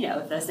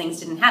 if those things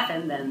didn't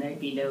happen, then there'd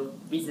be no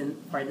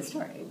reason for the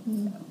story.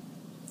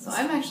 So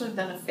I've actually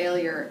been a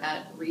failure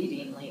at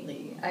reading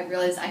lately. I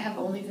realized I have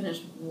only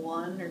finished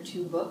 1 or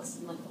 2 books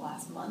in the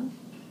last month.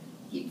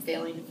 I keep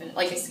failing to finish.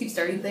 I just keep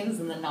starting things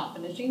and then not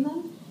finishing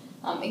them.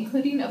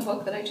 Including a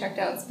book that I checked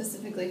out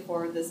specifically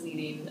for this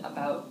meeting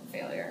about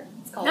failure.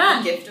 It's called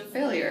The Gift of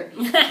Failure.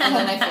 And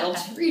then I failed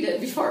to read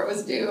it before it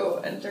was due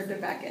and turned it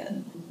back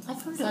in.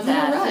 I've heard So of I've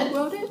that. never read Who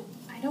wrote it?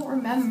 I don't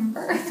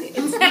remember. Why do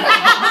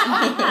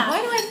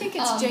I think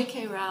it's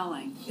J.K.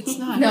 Rowling? It's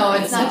not. No, her,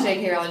 it's is not it?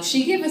 J.K. Rowling.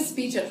 She gave a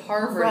speech at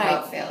Harvard Right.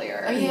 about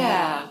failure. Oh,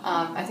 yeah.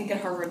 I think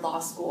at Harvard Law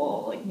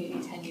School, maybe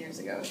 10 years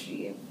ago,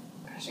 she...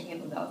 Gosh, I can't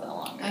believe that was that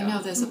long ago. I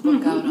know there's a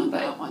book out on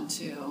that one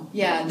too.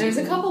 Yeah, there's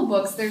a couple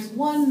books. There's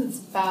one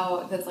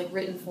that's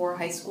written for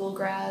high school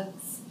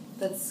grads.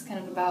 That's kind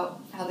of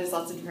about how there's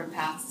lots of different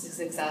paths to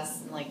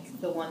success, and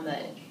the one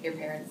that your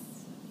parents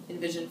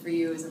envision for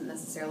you isn't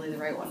necessarily the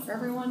right one for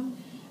everyone.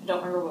 I don't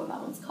remember what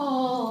that one's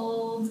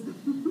called,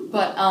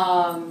 but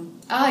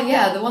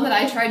the one that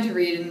I tried to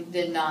read and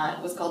did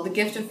not was called The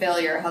Gift of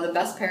Failure: How the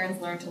Best Parents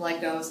Learn to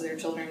Let Go So Their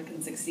Children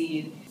Can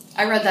Succeed.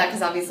 I read that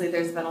because obviously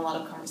there's been a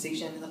lot of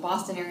conversation in the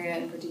Boston area,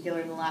 in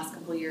particular in the last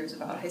couple of years,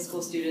 about high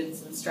school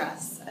students and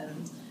stress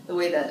and the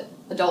way that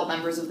adult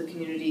members of the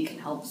community can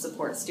help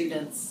support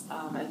students.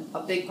 And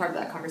a big part of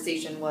that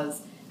conversation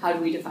was, how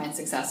do we define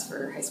success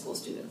for high school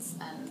students?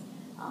 And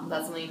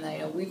that's something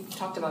that we've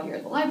talked about here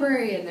at the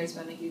library, and there's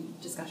been a huge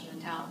discussion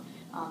in town.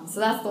 So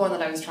that's the one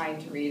that I was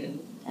trying to read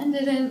and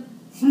didn't.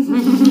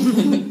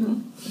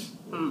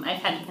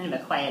 I've had kind of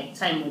a quiet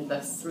time with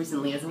books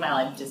recently as well.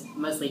 I've just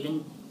mostly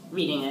been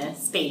reading a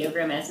spate of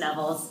romance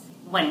novels.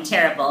 One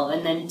terrible,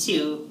 and then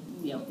two,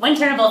 one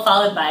terrible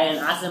followed by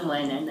an awesome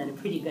one, and then a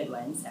pretty good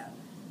one. So I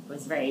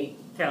was very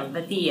thrilled.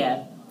 But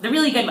the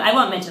really good one, I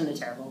won't mention the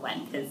terrible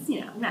one because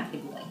I'm not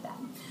going to be like that.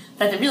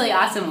 But the really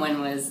awesome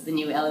one was the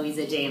new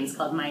Eloisa James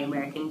called My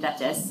American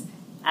Duchess.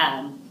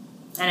 And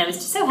I was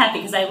just so happy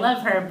because I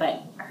love her,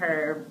 but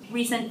her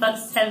recent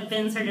books have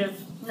been sort of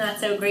not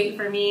so great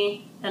for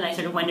me. And I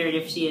sort of wondered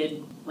if she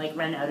had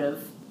run out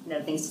of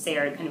things to say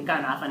or kind of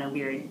gone down a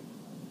weird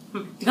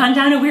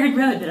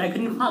road that I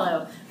couldn't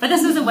follow. But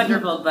this was a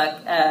wonderful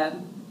book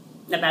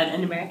about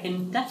an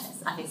American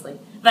duchess, obviously.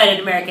 But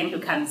an American who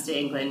comes to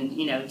England,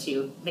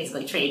 to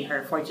basically trade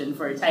her fortune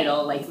for a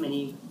title like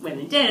many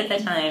women did at the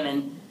time,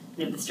 and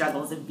the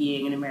struggles of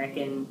being an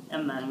American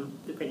among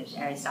the British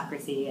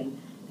aristocracy.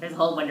 And there's a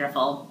whole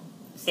wonderful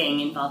thing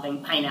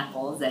involving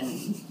pineapples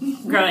and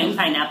growing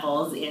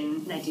pineapples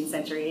in 19th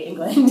century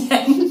England.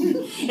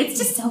 It's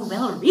just so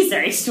well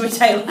researched,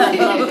 which I love. I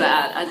love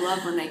that. I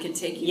love when they can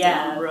take you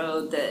down a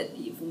road that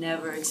you've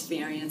never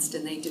experienced,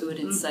 and they do it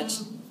in such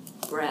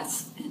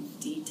breadth and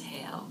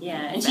detail.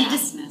 Yeah, and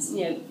vastness.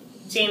 She just,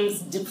 James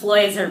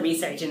deploys her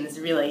research in this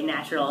really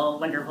natural,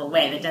 wonderful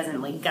way that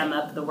doesn't gum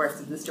up the worst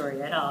of the story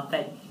at all.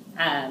 But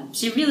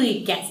she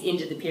really gets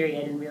into the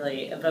period and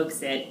really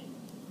evokes it.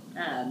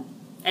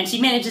 And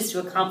she manages to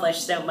accomplish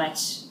so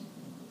much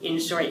in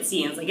short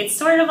scenes. It's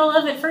sort of a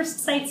love at first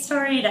sight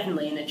story,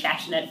 definitely an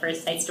attraction at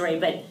first sight story,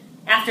 but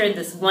after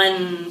this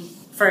one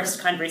first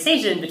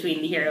conversation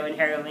between the hero and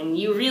heroine,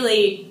 you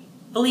really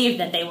believe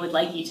that they would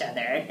like each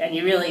other, and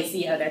you really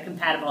see how they're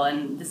compatible,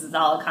 and this is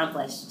all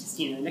accomplished just,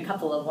 in a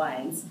couple of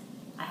lines.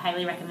 I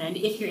highly recommend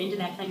if you're into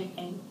that kind of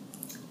thing,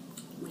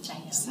 which I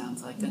am.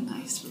 Sounds like a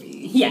nice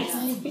read. Yes.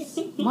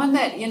 One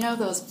that,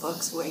 those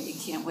books where you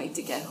can't wait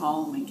to get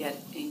home and get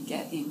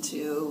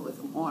into with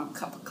a warm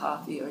cup of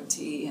coffee or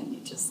tea, and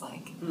you're just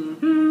like,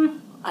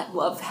 I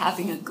love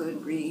having a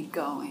good read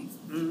going.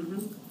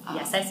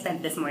 Yes, I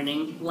spent this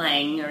morning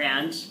lying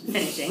around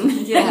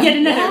finishing yet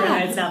another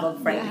romance novel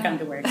before I had to come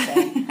to work. So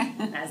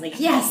I was like,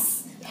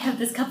 yes, I have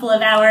this couple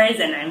of hours,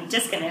 and I'm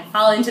just going to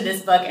fall into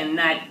this book and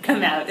not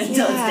come out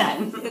until it's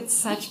done. It's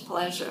such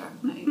pleasure.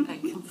 I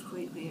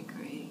completely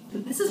agree.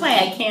 This is why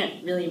I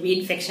can't really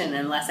read fiction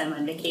unless I'm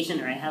on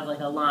vacation or I have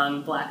a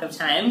long block of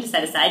time to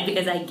set aside,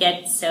 because I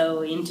get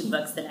so into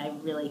books that I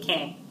really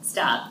can't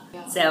stop.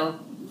 Yeah. So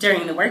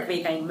during the work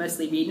week, I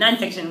mostly read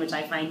nonfiction, which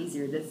I find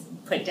easier to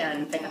put down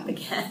and pick up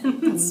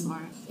again. That's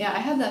smart. Yeah, I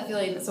had that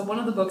feeling. So one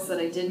of the books that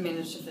I did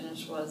manage to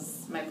finish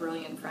was My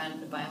Brilliant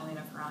Friend by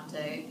Elena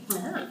Ferrante.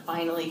 It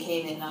finally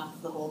came in off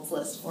the holds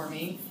list for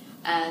me,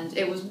 and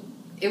it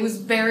was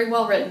very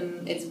well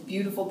written. It's a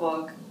beautiful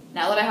book.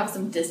 Now that I have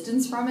some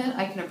distance from it,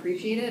 I can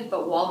appreciate it,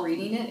 but while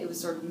reading it, it was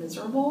sort of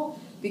miserable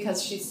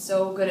because she's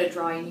so good at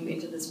drawing you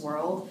into this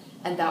world,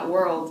 and that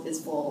world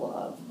is full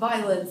of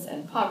violence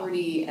and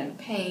poverty and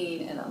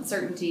pain and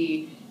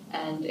uncertainty,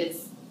 and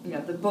it's,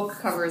 the book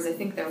covers, I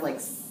think they're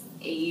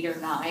 8 or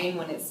 9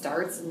 when it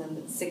starts, and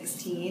then it's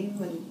 16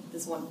 when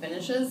this one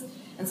finishes,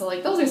 and so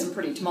those are some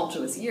pretty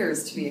tumultuous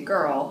years to be a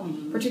girl,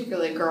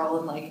 particularly a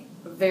girl in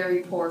a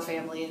very poor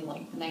family in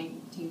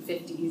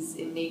 1950s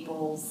in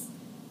Naples,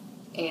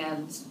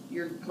 and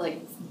you're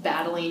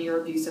battling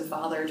your abusive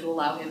father to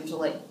allow him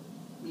to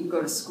you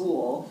go to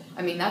school.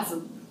 I mean,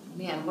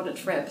 what a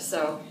trip.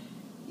 So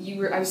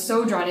I was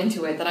so drawn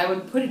into it that I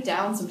would put it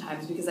down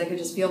sometimes because I could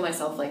just feel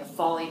myself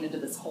falling into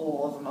this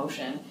hole of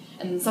emotion.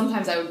 And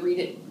sometimes I would read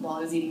it while I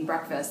was eating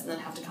breakfast and then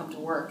have to come to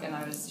work, and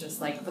I was just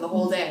for the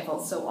whole day I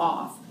felt so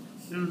off.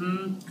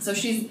 So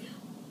she's,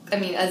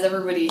 as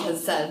everybody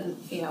has said,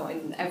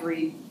 in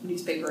every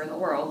newspaper in the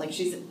world,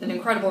 she's an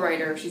incredible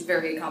writer, she's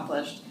very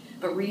accomplished.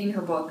 But reading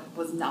her book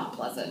was not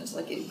pleasant.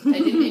 I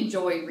didn't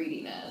enjoy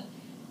reading it,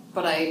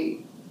 but I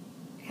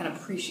can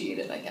appreciate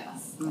it, I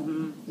guess.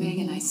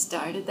 Megan, I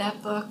started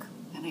that book,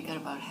 and I got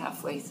about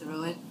halfway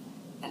through it,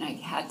 and I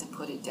had to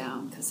put it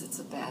down because it's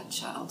a bad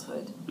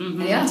childhood.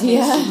 And it takes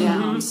you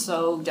down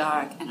so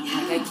dark, and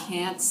I'm I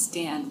can't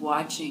stand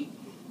watching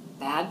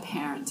bad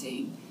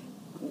parenting,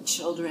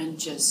 children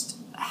just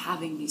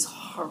having these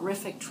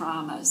horrific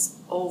traumas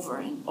over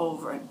and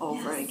over and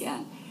over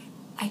again.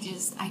 I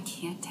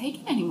can't take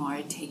it anymore.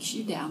 It takes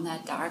you down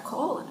that dark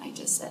hole. And I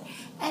just said,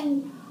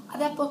 and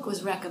that book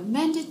was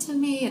recommended to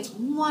me. It's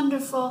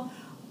wonderful,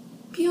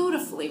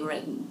 beautifully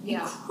written,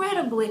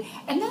 incredibly.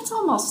 And that's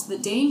almost the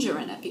danger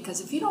in it, because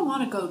if you don't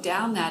want to go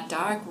down that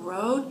dark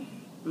road,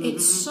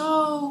 it's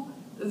so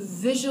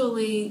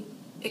visually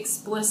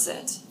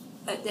explicit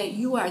that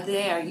you are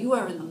there. You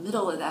are in the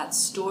middle of that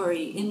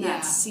story, in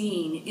that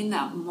scene, in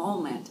that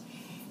moment.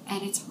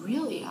 And it's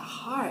really a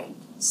hard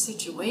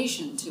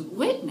situation to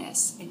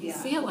witness, and you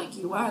feel like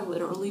you are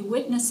literally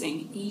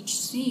witnessing each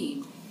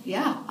scene.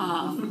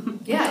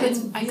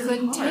 I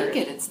couldn't take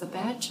it. It's the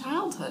bad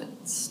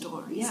childhood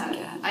stories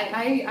again.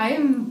 I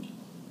am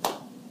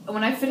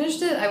when I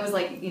finished it, I was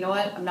like, you know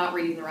what? I'm not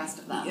reading the rest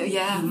of them.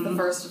 Yeah. The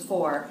first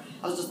 4.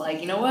 I was just like,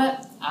 you know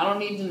what? I don't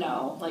need to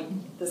know. Like,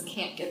 this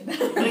can't get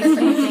better.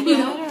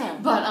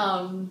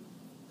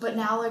 But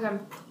now, like,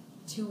 I'm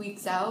 2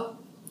 weeks out.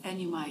 And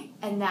you might.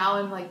 And now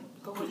I'm like,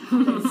 but what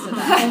happens to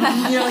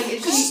that? And you're like,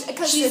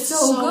 because she's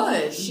so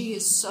good. She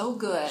is so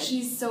good.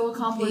 She's so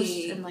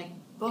accomplished. And, like,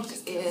 book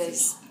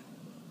is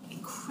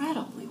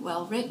incredibly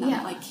well written. Yeah.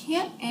 I'm like,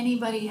 can't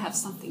anybody have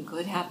something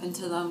good happen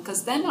to them?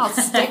 Because then I'll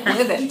stick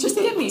with it. Just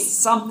give me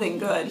something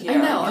good here. I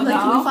know. I'm like,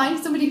 can we find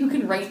somebody who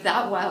can write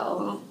that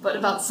well, but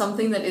about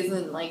something that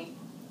isn't, like,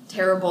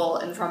 terrible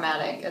and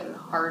traumatic and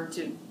hard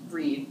to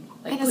read?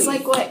 Like, and it's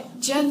like what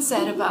Jen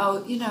said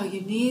about, you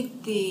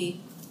need the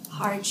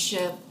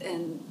hardship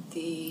and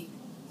the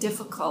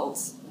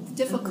difficulties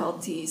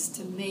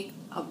to make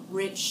a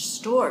rich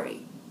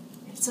story.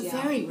 It's a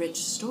very rich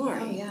story.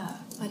 Oh, yeah.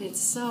 But it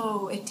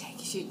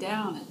takes you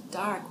down a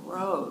dark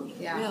road.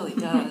 Yeah. It really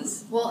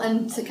does. Well,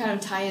 and to kind of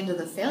tie into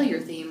the failure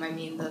theme, I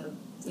mean,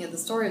 the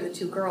story of the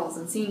 2 girls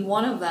and seeing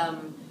one of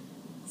them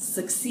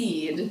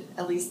succeed,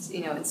 at least,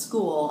 in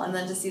school, and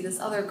then to see this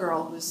other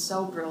girl who's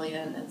so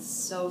brilliant and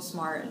so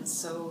smart and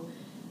so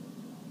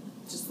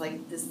just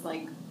like this,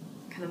 like,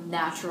 kind of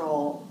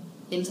natural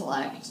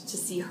intellect, to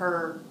see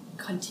her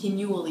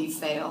continually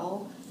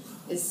fail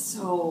is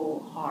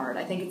so hard.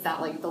 I think it's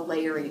that, like, the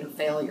layering of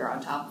failure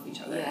on top of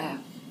each other. Yeah.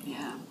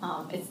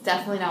 It's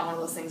definitely not one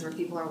of those things where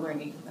people are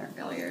learning from their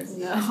failures.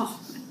 No.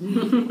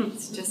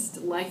 It's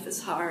just, life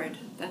is hard.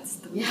 That's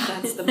the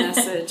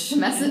message. The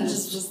message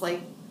is just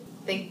like,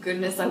 thank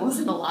goodness I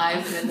wasn't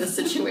alive and in this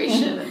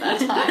situation at that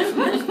time.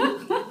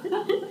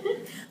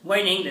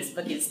 Warning, this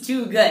book is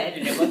too good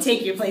and it will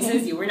take you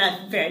places you were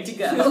not prepared to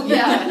go.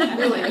 Yeah,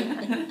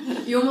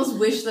 really. You almost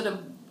wish that a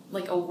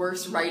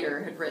worse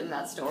writer had written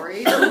that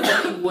story, so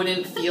that you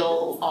wouldn't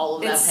feel all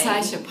of that pain.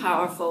 It's such a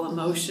powerful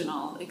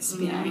emotional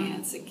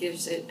experience.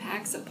 It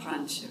packs a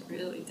punch. It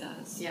really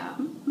does. Yeah.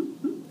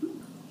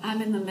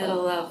 I'm in the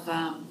middle of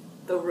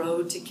The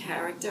Road to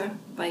Character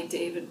by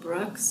David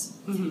Brooks.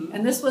 Mm-hmm.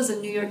 And this was a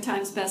New York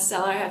Times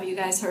bestseller. Have you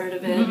guys heard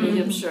of it?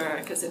 Mm-hmm. I'm sure,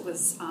 because it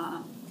was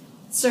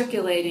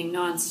circulating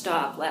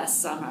nonstop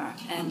last summer.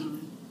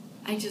 And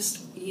I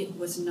just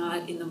was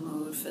not in the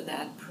mood for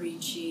that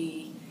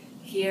preachy,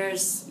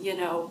 here's,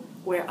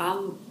 where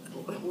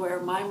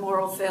my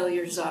moral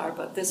failures are,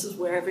 but this is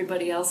where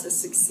everybody else has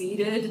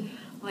succeeded.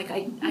 Like,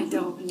 I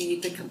don't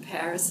need the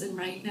comparison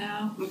right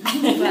now.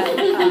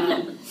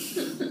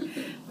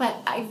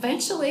 But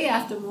eventually,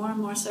 after more and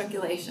more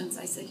circulations,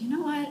 I said, you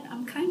know what,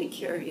 I'm kind of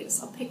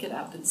curious. I'll pick it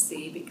up and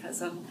see,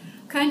 because I'm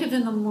kind of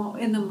in the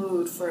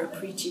mood for a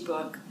preachy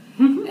book.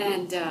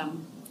 And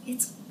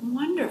it's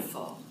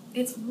wonderful.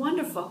 It's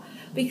wonderful,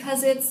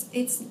 because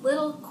it's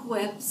little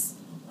quips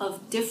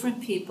of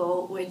different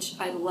people, which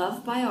I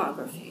love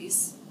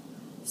biographies,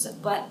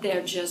 but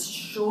they're just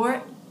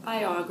short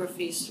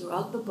biographies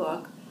throughout the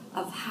book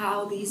of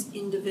how these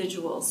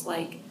individuals,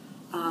 like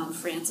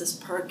Frances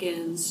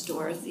Perkins,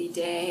 Dorothy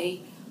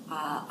Day,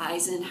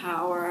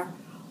 Eisenhower,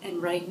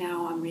 and right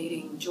now I'm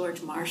reading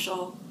George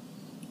Marshall,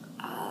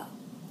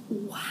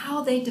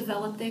 how they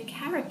developed their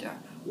character.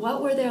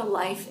 What were their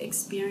life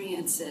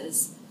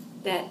experiences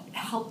that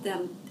helped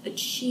them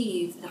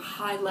achieve the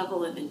high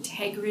level of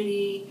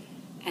integrity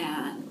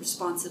and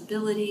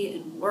responsibility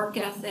and work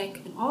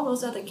ethic and all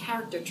those other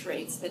character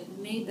traits that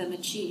made them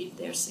achieve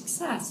their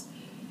success.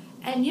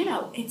 And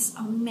it's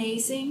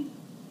amazing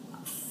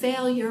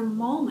failure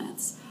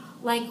moments.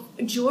 Like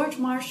George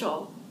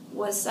Marshall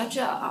was such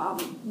a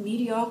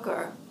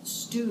mediocre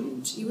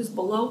student. He was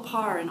below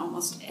par in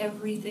almost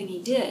everything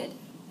he did.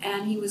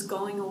 And he was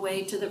going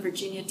away to the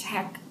Virginia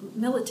Tech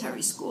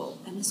military school.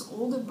 And his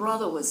older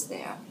brother was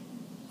there.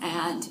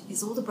 And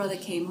his older brother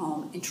came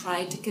home and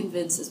tried to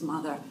convince his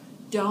mother,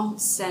 don't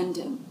send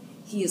him.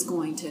 He is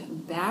going to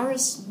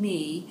embarrass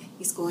me.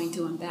 He's going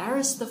to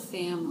embarrass the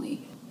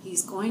family.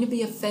 He's going to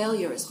be a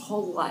failure his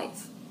whole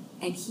life.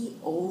 And he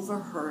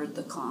overheard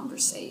the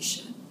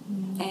conversation.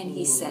 And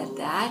he said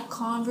that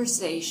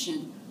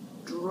conversation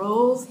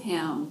drove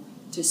him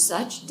to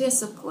such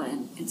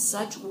discipline and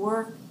such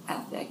work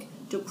ethic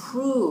to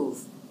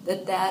prove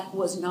that that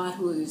was not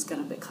who he was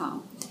going to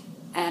become.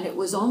 And it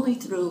was only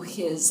through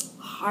his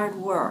hard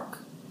work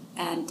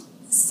and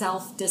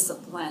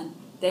self-discipline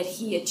that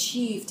he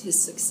achieved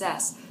his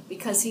success,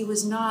 because he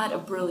was not a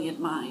brilliant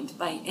mind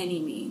by any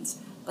means,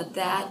 but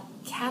that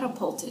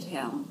catapulted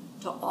him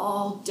to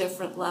all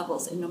different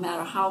levels. And no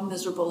matter how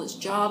miserable his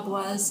job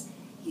was,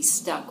 he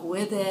stuck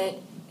with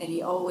it, and he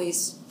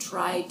always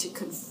tried to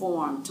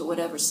conform to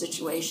whatever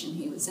situation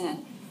he was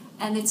in.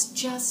 And it's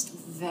just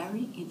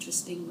very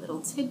interesting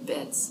little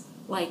tidbits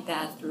like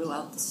that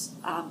throughout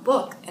the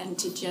book. And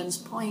to Jen's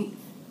point,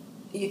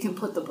 you can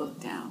put the book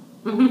down.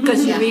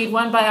 Because you read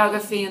one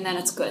biography and then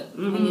it's good,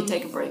 and you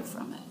take a break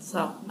from it.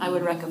 So I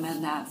would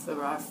recommend that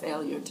for our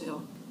failure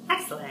too.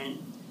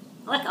 Excellent.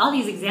 Look, all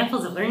these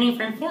examples of learning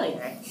from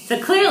failure.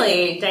 So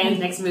clearly, Diane's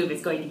next move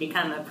is going to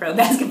become a pro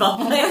basketball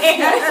player.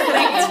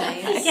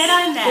 Get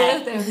on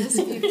that. There is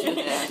future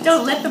there.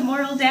 Don't let the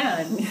moral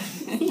down.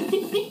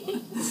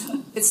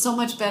 It's so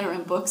much better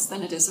in books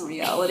than it is in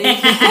reality.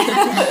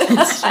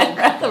 I'd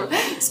rather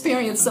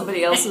experience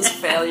somebody else's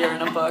failure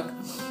in a book.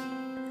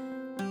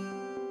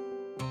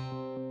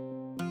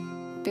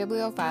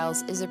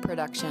 Bibliophiles is a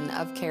production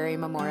of Carey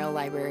Memorial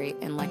Library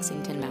in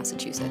Lexington,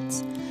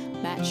 Massachusetts.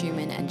 Matt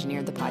Schumann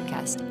engineered the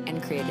podcast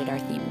and created our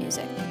theme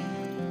music.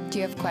 Do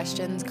you have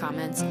questions,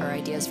 comments, or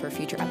ideas for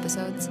future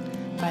episodes?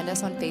 Find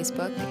us on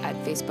Facebook at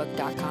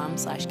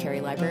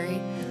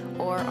facebook.com/CareyLibrary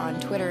or on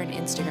Twitter and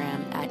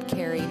Instagram at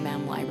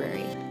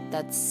CareyMemLibrary.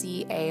 That's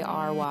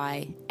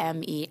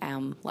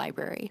CarymEM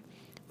Library.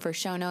 For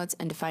show notes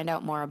and to find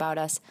out more about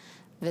us,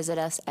 visit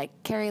us at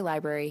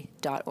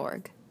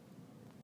careylibrary.org.